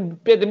cheesecake, pwede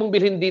mong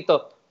bilhin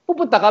dito.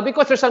 Pupunta ka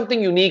because there's something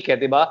unique,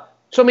 di ba?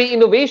 So may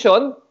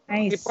innovation,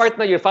 nice. The part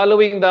na you're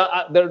following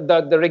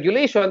the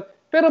regulation,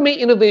 pero may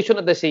innovation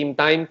at the same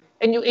time,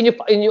 and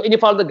you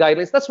follow the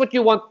guidelines. That's what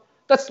you want.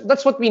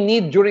 That's what we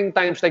need during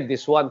times like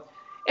this one.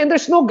 And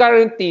there's no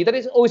guarantee that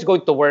it's always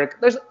going to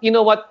work. You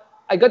know what?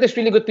 I got this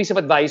really good piece of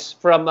advice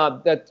from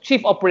the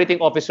Chief Operating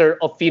Officer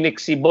of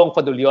Phoenix, si Bong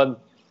Fadulyon.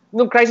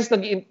 Nung crisis,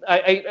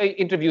 I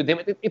interviewed him.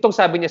 Itong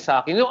sabi niya sa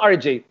akin,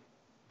 RJ,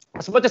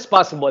 as much as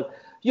possible,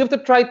 you have to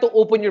try to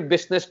open your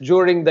business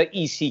during the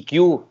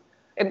ECQ.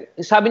 And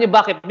sabi niya,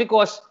 bakit?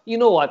 Because, you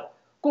know what?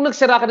 Kung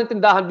nagsara ka ng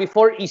tindahan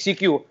before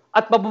ECQ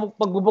at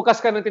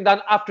magbubukas ka ng tindahan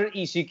after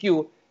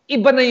ECQ,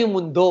 iba na yung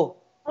mundo.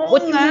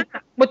 What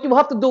you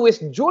have to do is,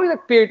 during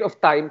that period of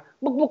time,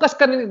 magbukas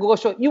ka ng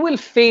negosyo. You will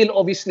fail,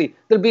 obviously.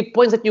 There'll be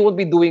points that you won't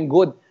be doing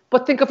good.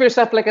 But think of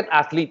yourself like an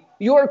athlete.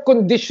 You're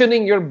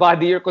conditioning your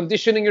body, you're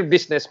conditioning your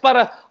business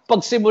para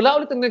pag simula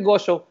ulit ng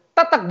negosyo,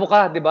 tatakbo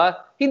ka, di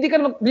ba? Hindi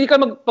ka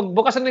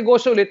magbukas ng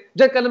negosyo ulit,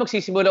 dyan ka na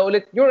magsisimula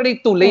ulit. You're already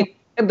too late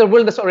and the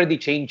world has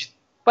already changed.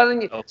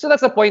 So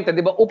that's the point,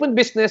 di ba? Open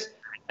business,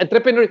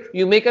 entrepreneur,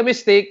 you make a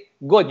mistake,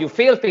 good. You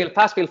fail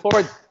fast, fail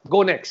forward,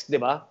 go next, di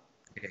ba?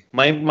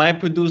 My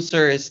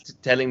producer is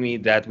telling me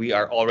that we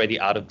are already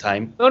out of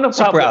time. No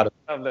Super problem.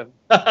 out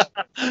of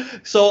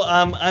time. So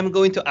I'm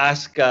going to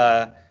ask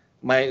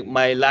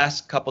my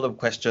last couple of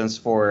questions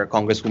for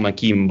Congresswoman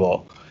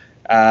Quimbo.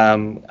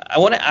 I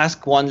want to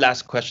ask one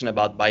last question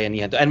about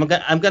Bayanihan. And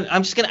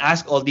I'm just gonna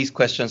ask all these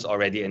questions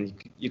already, and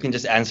you can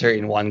just answer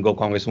in one go,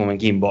 Congresswoman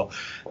Quimbo.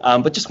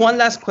 But just one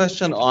last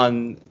question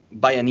on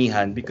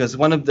Bayanihan, because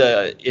one of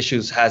the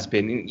issues has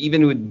been,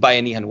 even with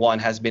Bayanihan 1,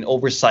 has been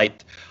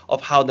oversight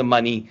of how the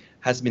money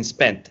has been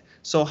spent.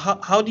 So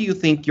how do you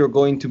think you're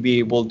going to be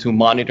able to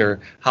monitor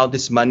how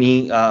this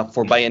money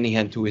for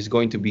Bayanihan 2 is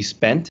going to be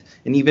spent,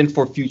 and even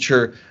for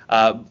future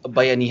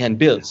Bayanihan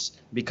bills?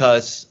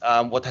 Because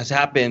what has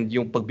happened,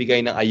 yung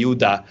pagbigay ng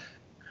ayuda,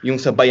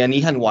 yung sa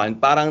Bayanihan 1,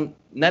 parang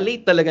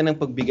na-late talaga ng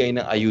pagbigay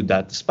ng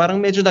ayuda. Tapos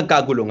parang medyo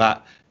nagkagulo nga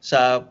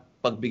sa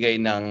pagbigay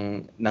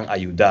ng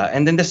ayuda.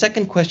 And then the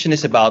second question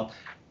is about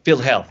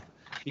PhilHealth.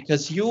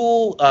 Because you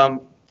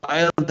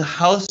filed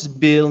House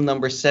Bill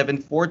number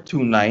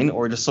 7429,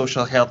 or the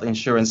Social Health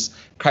Insurance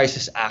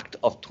Crisis Act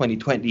of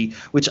 2020,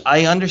 which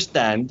I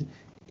understand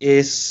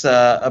is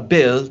a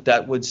bill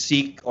that would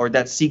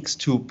seeks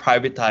to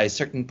privatize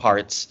certain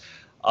parts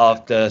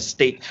of the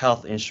state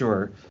health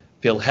insurer,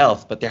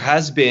 PhilHealth. But there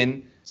has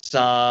been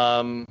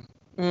some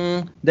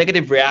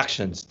negative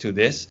reactions to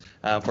this.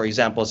 For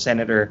example,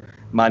 Senator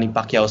Manny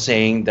Pacquiao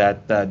saying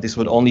that this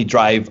would only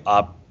drive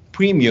up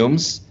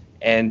premiums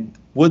and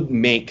would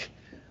make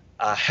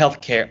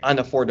healthcare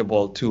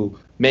unaffordable to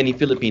many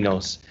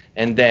Filipinos.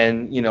 And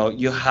then,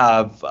 you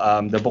have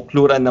the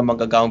Bukluran ng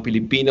Manggagawang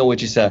Pilipino,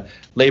 which is a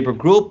labor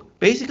group,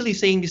 basically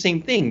saying the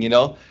same thing,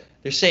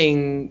 they're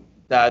saying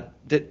that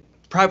the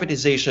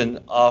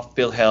privatization of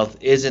PhilHealth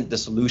isn't the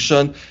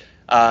solution.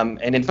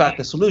 And in fact,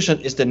 the solution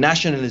is the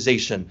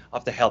nationalization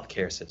of the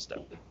healthcare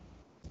system.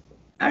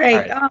 All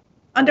right.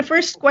 On the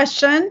first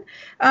question,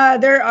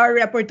 there are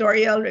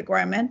reportorial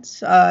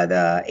requirements.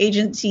 The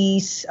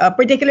agencies,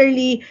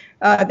 particularly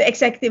the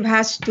executive,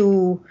 has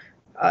to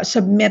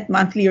submit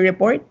monthly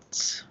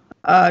reports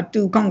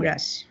to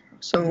Congress.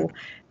 So,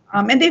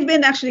 and they've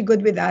been actually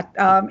good with that.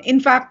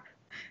 In fact,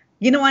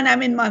 ginawa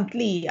namin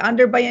monthly.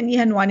 Under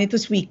Bayanihan 1, it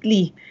was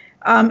weekly.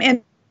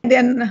 And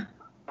then,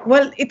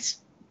 well, it's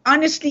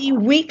honestly,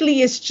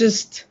 weekly is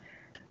just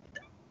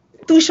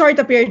too short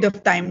a period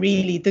of time,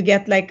 really, to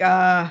get like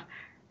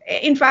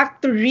in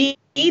fact, to read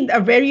a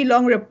very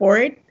long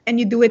report and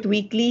you do it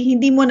weekly,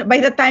 hindi mo, by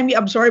the time you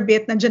absorb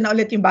it, nandiyan na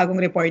ulit yung bagong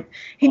report.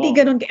 Hindi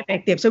ganun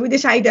ka-effective. So we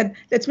decided,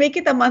 let's make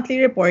it a monthly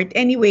report.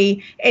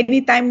 Anyway,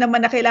 anytime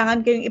naman na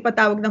kailangan kayong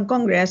ipatawag ng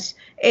Congress,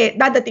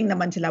 dadating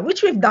naman sila,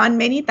 which we've done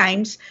many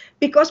times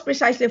because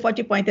precisely what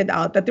you pointed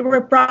out, that there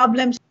were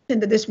problems in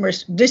the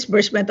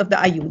disbursement of the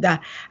ayuda.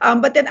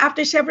 But then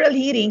after several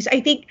hearings, I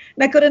think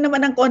nagkaroon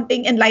naman ng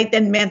konting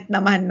enlightenment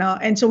naman. No?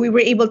 And so we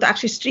were able to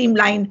actually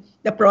streamline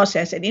the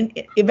process. And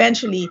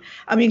eventually,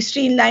 yung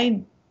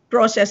streamlined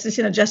process na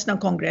sinadjust ng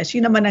Congress,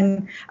 yun naman ang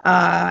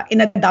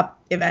in-adapt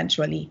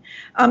eventually.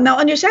 Now,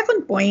 on your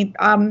second point,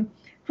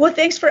 well,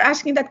 thanks for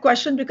asking that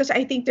question because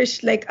I think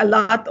there's like a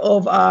lot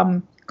of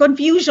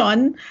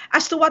confusion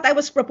as to what I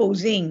was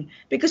proposing.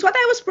 Because what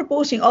I was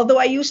proposing, although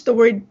I used the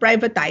word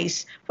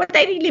privatize, what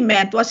I really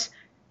meant was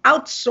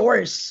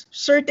outsource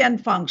certain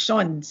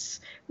functions,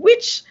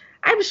 which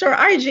I'm sure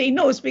RJ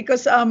knows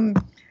because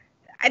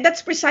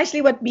that's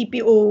precisely what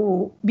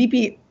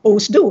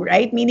BPOs do,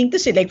 right? Meaning to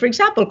say, like, for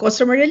example,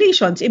 customer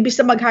relations, imbis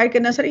na mag-hire ka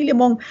ng sarili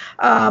mong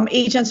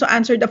agents to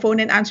answer the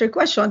phone and answer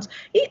questions,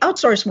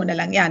 i-outsource mo na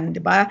lang yan, di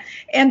ba?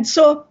 And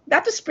so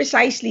that was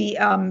precisely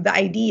the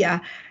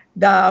idea.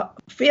 The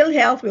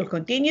PhilHealth will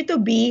continue to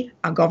be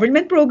a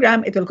government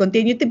program. It will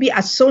continue to be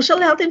a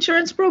social health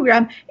insurance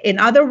program. In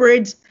other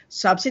words,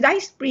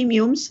 subsidized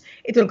premiums.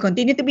 It will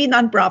continue to be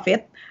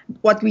nonprofit.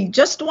 What we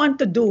just want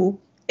to do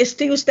is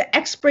to use the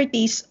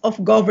expertise of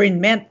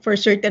government for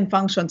certain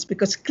functions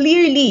because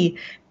clearly,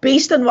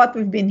 based on what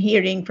we've been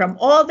hearing from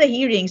all the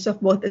hearings of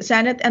both the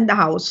Senate and the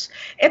House,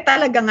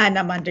 talaga nga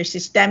naman there's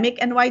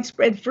systemic and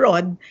widespread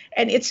fraud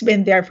and it's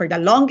been there for the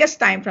longest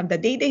time from the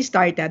day they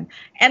started.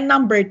 And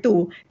number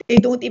two, they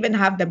don't even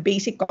have the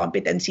basic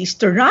competencies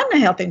to run a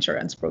health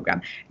insurance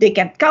program. They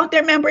can't count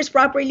their members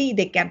properly.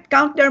 They can't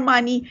count their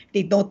money.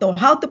 They don't know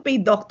how to pay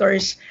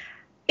doctors.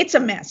 It's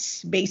a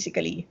mess,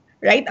 basically.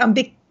 Right?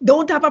 They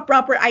don't have a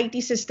proper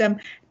IT system.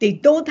 They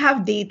don't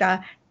have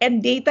data.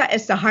 And data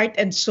is the heart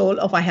and soul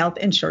of a health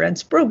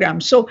insurance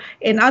program. So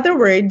in other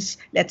words,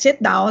 let's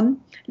sit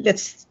down.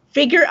 Let's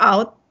figure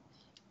out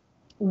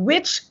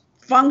which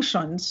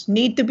functions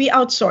need to be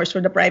outsourced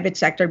for the private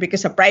sector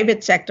because the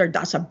private sector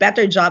does a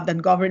better job than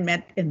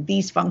government in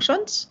these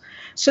functions.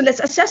 So let's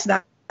assess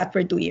that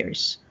for 2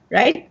 years,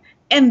 right?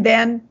 And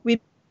then we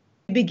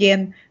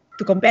begin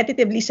to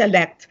competitively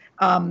select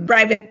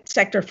private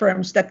sector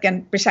firms that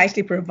can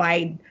precisely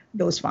provide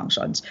those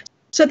functions.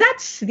 So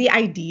that's the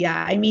idea.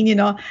 I mean,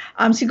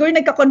 siguro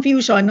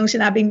nagka-confusion nung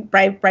sinabing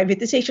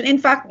privatization. In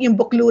fact, yung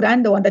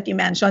bukluran, the one that you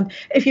mentioned,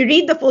 if you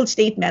read the full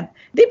statement,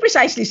 they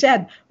precisely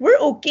said, we're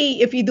okay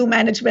if you do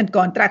management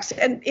contracts.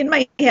 And in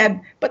my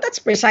head, but that's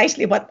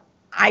precisely what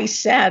I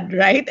said,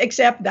 right?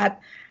 Except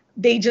that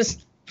they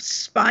just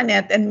spun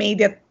it and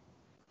made it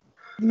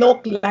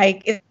look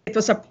like it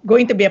was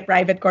going to be a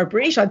private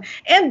corporation.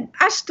 And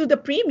as to the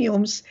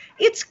premiums,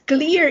 it's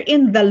clear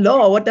in the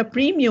law what the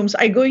premiums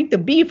are going to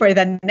be for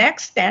the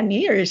next 10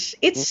 years.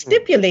 It's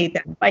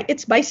stipulated,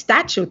 it's by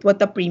statute what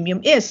the premium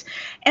is.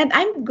 And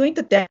I'm going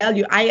to tell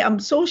you, I am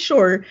so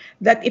sure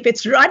that if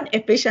it's run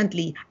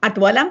efficiently at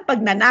walang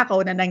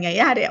pagnanakaw na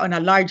nangyayari on a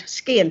large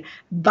scale,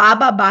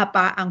 bababa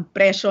pa ang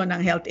presyo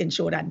ng health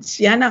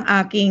insurance. Yan ang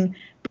aking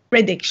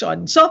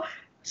prediction. So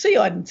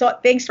yun. So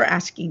thanks for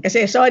asking.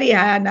 Kasi sorry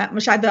na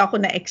masyado ako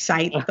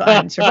na-excite to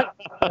answer.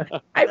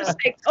 But I was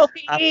like,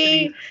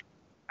 okay.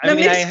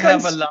 Actually, I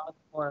have a lot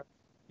more.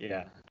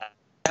 Yeah.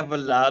 I have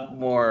a lot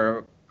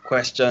more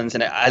questions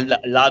and a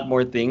lot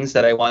more things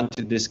that I want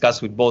to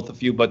discuss with both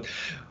of you, but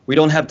we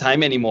don't have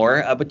time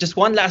anymore. But just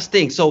one last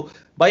thing. So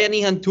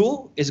Bayanihan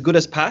 2 is good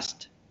as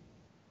passed?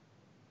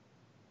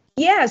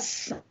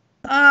 Yes.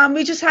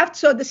 We just have to,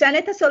 so the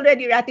Senate has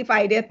already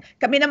ratified it.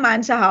 Kami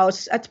naman sa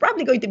House, it's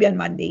probably going to be on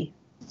Monday.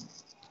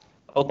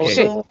 Okay.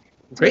 So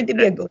it's going to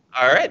be a good.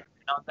 All right.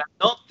 On that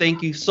note,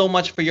 thank you so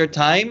much for your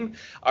time,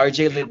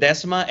 RJ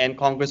Ledesma and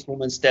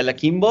Congresswoman Stella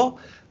Quimbo.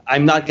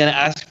 I'm not going to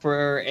ask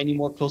for any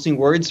more closing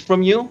words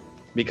from you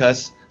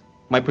because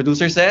my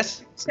producer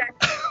says.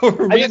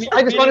 I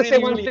just want to say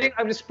one thing.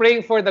 I'm just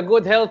praying for the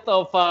good health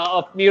of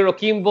Miro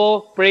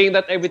Quimbo, praying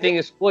that everything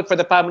is good for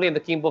the family and the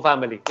Quimbo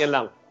family. Yan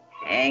lang.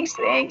 Thanks.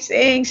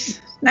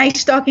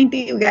 Nice talking to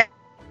you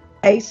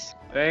guys.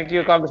 Thank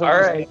you, Congresswoman. All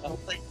right.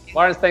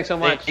 Lawrence, thanks so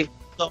much.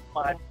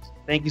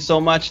 Thank you so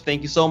much.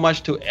 Thank you so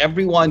much to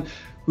everyone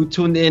who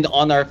tuned in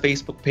on our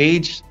Facebook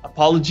page.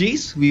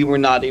 Apologies, we were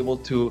not able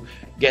to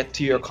get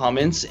to your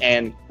comments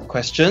and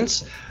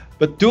questions,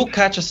 but do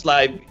catch us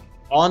live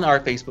on our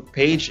Facebook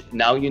page.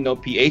 Now You Know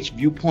PH.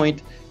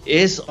 Viewpoint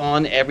is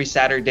on every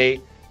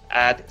Saturday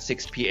at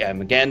 6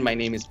 p.m. Again, my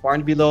name is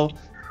Barnaby Lo.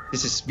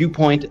 This is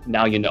Viewpoint.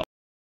 Now You Know.